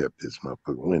 I gotta help this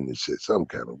motherfucker win this shit some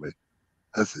kind of way.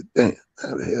 I said, damn,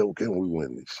 how the hell can we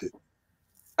win this shit?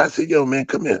 I said, yo, man,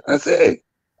 come here. I said, hey.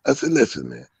 I said, listen,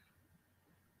 man.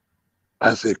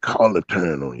 I said, call a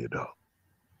turn on your dog.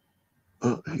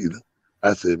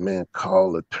 I said, man,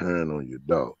 call a turn on your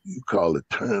dog. You call a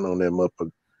turn on that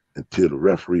motherfucker until the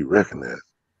referee recognizes.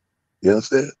 You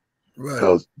understand? Right.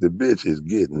 Because the bitch is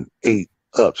getting ate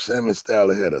up. Sammy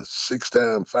Stallard had a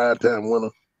 6-time, 5-time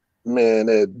winner. Man,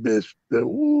 that bitch,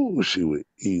 she was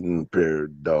eating Perry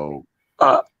dog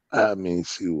up. I mean,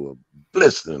 she was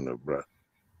blistering her, bro.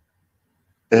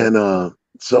 And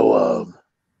so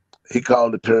he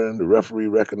called the turn. The referee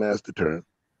recognized the turn.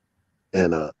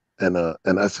 And I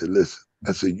said, listen,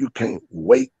 I said, you can't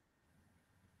wait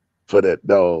for that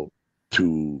dog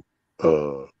to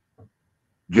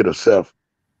get herself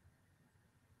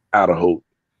out of hope.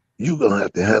 You're gonna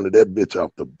have to handle that bitch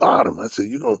off the bottom. I said,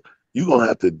 you're gonna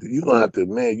have to,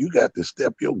 man, you got to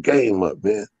step your game up,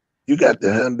 man. You got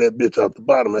to handle that bitch off the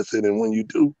bottom. I said, and when you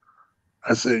do,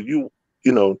 I said, you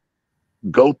know,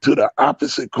 go to the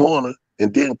opposite corner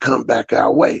and then come back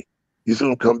our way. You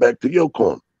see, come back to your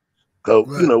corner. Cause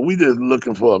you know, we just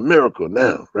looking for a miracle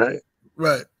now, right?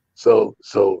 Right. So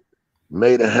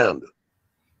made a handle.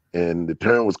 And the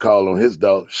turn was called on his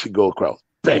dog. She go across.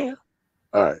 Bam.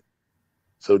 All right.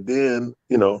 So then,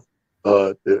 you know,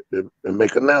 they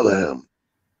make another hammer.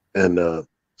 And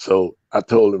so I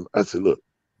told him, I said, look,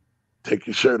 take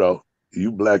your shirt off.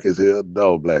 You black as hell,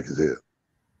 dog black as hell.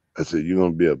 I said, you're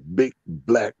going to be a big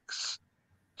black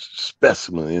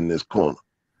specimen in this corner.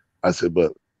 I said,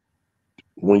 but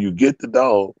when you get the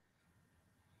dog,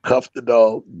 cuff the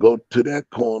dog, go to that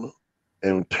corner,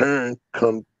 and turn,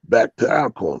 come back to our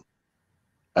corner.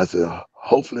 I said,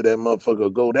 hopefully that motherfucker will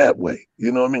go that way.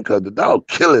 You know what I mean? Because the dog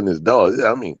killing his dog.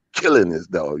 I mean, killing his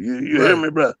dog. You hear me,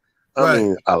 bro? I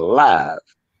mean, alive.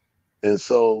 And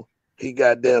so he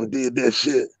goddamn did that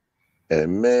shit.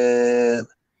 And man,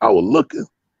 I was looking.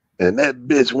 And that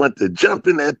bitch went to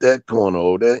jumping at that corner,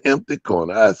 that empty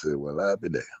corner. I said, well, I'll be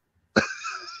damned.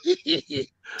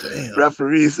 Damn.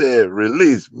 Referee said,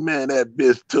 release. Man, that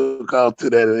bitch took off to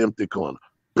that empty corner.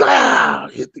 Blah!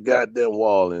 Hit the goddamn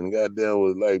wall and goddamn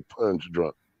was like punch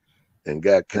drunk and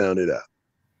got counted out.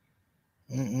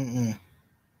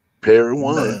 Perry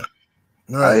won.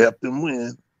 Right. I helped him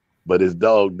win, but his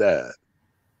dog died.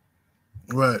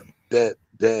 Right. That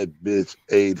bitch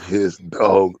ate his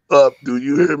dog up. Do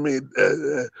you hear me?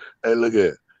 Hey, look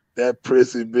at that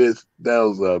prissy bitch. That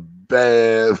was a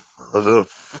bad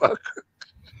motherfucker.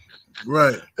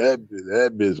 Right. That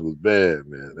bitch was bad,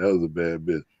 man. That was a bad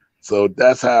bitch. So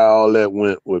that's how all that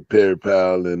went with Perry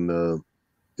Powell and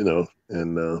you know,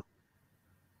 and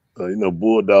you know,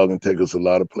 Bulldog can take us a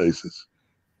lot of places.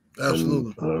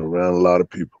 Absolutely. And, around a lot of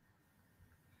people.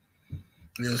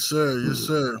 Yes, sir. Yes,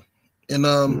 sir. And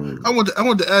I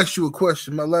want to ask you a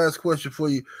question. My last question for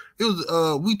you. It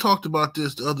was we talked about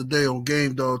this the other day on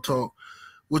Game Dog Talk,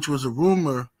 which was a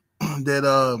rumor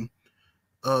that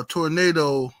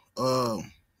Tornado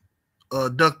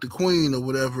ducked the queen or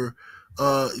whatever.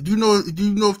 Do you know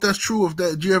if that's true? If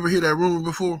that, did you ever hear that rumor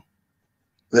before?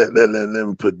 Let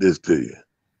me put this to you.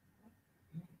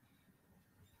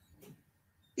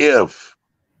 If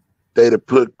they'd have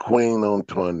put Queen on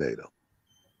Tornado,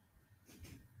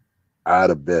 I'd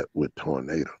have bet with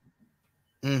Tornado.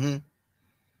 Mm-hmm.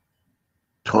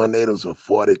 Tornado's a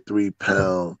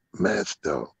 43-pound match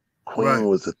dog. Queen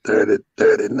was a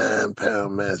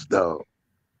 39-pound match dog.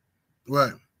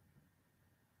 Right.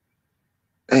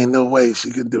 Ain't no way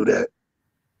she can do that.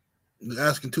 You're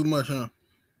asking too much, huh?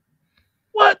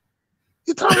 What?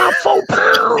 You talking about 4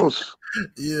 pounds?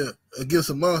 Yeah, against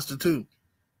a monster too.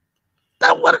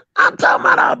 That's what I'm talking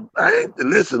about. I ain't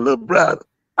listen, little brother.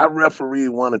 I refereed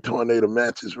one of Tornado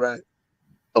matches, right?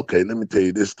 Okay, let me tell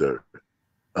you this story.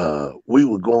 We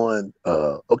were going,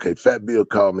 okay, Fat Bill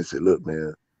called me and said, look,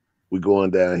 man, we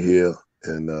going down here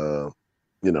and,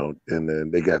 you know, and then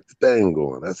they got the thing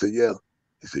going. I said, yeah.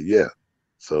 He said, yeah.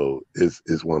 So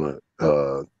it's one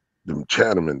of them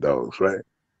Chinaman dogs, right?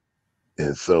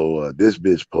 And so this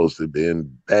bitch posted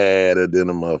being badder than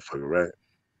a motherfucker, right?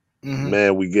 Mm-hmm.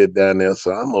 Man, we get down there.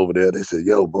 So I'm over there. They said,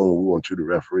 yo, Boone, we want you to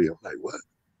referee. I'm like, what?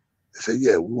 They said,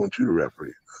 yeah, we want you to referee.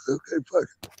 I said, okay, fuck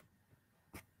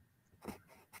it.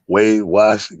 Wade,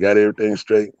 washed, got everything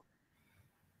straight.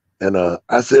 And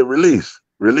I said, release.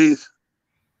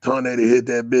 Tornado hit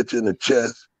that bitch in the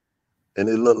chest. And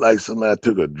it looked like somebody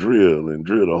took a drill and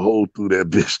drilled a hole through that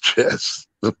bitch's chest.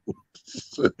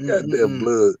 Goddamn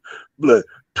blood.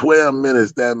 12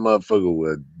 minutes, that motherfucker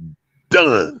was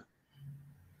done.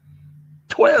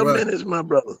 12 minutes, my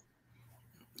brother.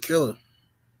 Killer.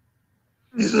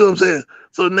 You see what I'm saying?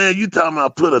 So now you talking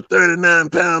about put a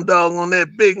 39-pound dog on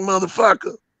that big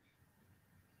motherfucker?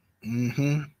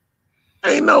 Mm-hmm.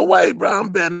 Ain't no way, bro. I'm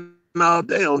betting all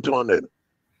day on Tornado.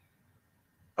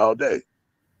 All day.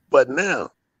 But now,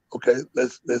 okay,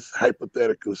 let's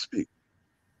hypothetically speak.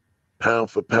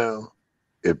 Pound for pound,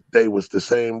 if they was the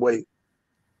same weight,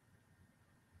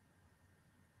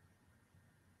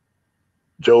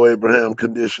 Joe Abraham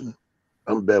condition,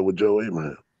 I'm bet with Joe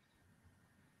Abraham.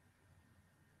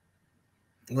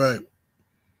 Right.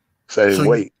 Same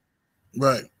weight.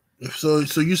 Right. So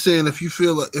you're saying if you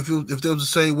feel like if there was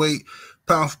the same weight,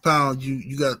 pound for pound,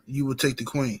 you would take the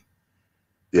queen.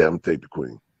 Yeah, I'm gonna take the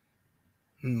queen.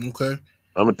 Okay.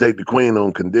 I'm gonna take the queen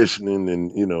on conditioning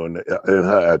and you know and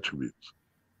her attributes.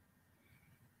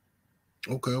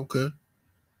 Okay.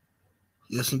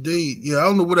 Yes, indeed. Yeah, I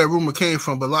don't know where that rumor came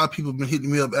from, but a lot of people have been hitting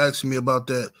me up asking me about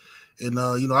that, and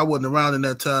you know I wasn't around in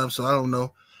that time, so I don't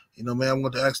know. You know, man, I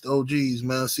want to ask the OGs,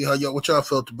 man, see what y'all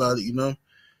felt about it. You know.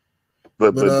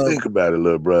 But think about it,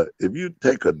 little bro. If you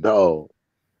take a dog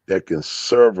that can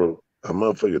serve a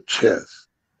motherfucker chest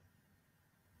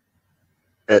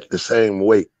at the same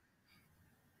weight,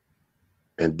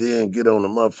 and then get on a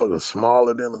motherfucker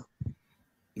smaller than her,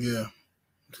 yeah,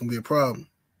 it's gonna be a problem.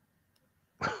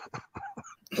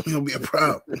 It's gonna be a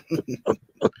problem.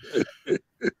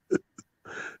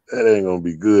 That ain't gonna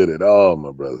be good at all,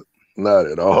 my brother. Not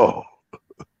at all.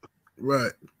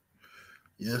 Right.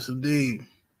 Yes, indeed.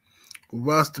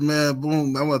 Rastaman,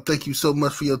 Boone, I want to thank you so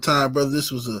much for your time, brother.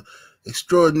 This was an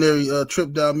extraordinary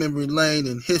trip down memory lane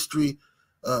and history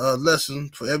lesson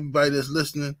for everybody that's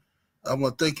listening. I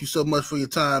want to thank you so much for your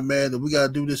time, man. And we got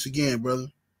to do this again, brother.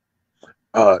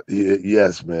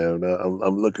 Yes, man.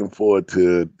 I'm looking forward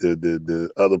to the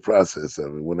other process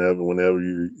of it. Whenever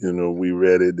we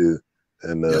ready to,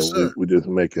 and yes, we just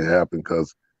make it happen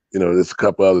because there's a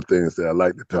couple other things that I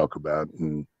like to talk about,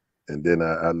 and then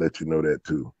I'll let you know that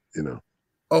too.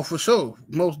 Oh, for sure,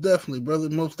 most definitely, brother,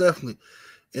 most definitely.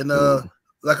 And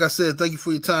like I said, thank you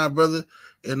for your time, brother.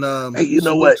 And hey, you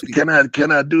know what? Can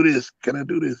I do this? Can I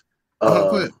do this?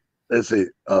 Go ahead. Let's see.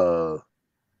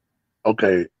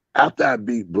 Okay. After I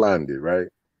beat Blondie, right?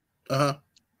 I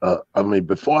mean,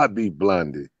 before I beat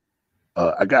Blondie,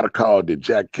 I got a call that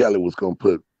Jack Kelly was gonna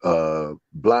put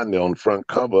Blondie on the front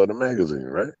cover of the magazine,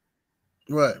 right?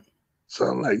 Right. So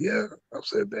I'm like, yeah. I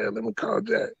said, damn, let me call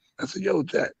Jack. I said, yo,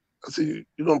 Jack. I said,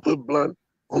 you gonna put Blondie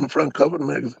on the front cover of the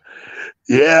magazine?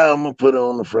 Yeah, I'm gonna put her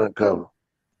on the front cover.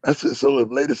 I said, so if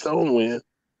Lady Stone wins,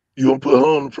 you gonna put her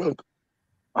on the front cover?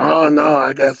 Oh no,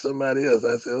 I got somebody else.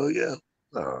 I said, oh yeah.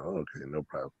 Oh, okay, no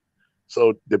problem.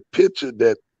 So the picture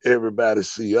that everybody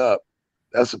see up,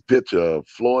 that's a picture of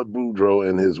Floyd Boudreaux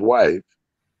and his wife,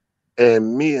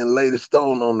 and me and Lady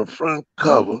Stone on the front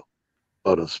cover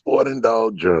of the Sporting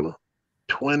Dog Journal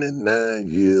 29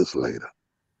 years later.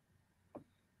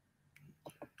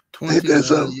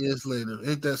 29 years later.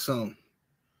 Ain't that something?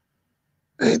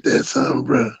 Ain't that something,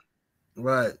 bro?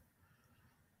 Right.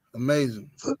 Amazing.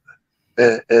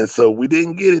 And so we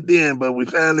didn't get it then, but we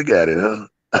finally got it, huh?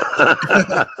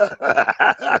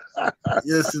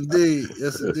 Yes, indeed.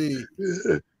 Yes, indeed.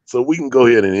 So we can go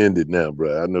ahead and end it now,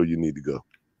 bro. I know you need to go.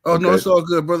 Oh, okay. No, it's all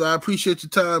good, brother. I appreciate your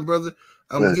time, brother.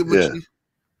 I'm gonna get with you.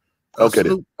 Okay,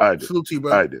 salute, all right, salute to you,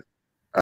 brother. All right, then.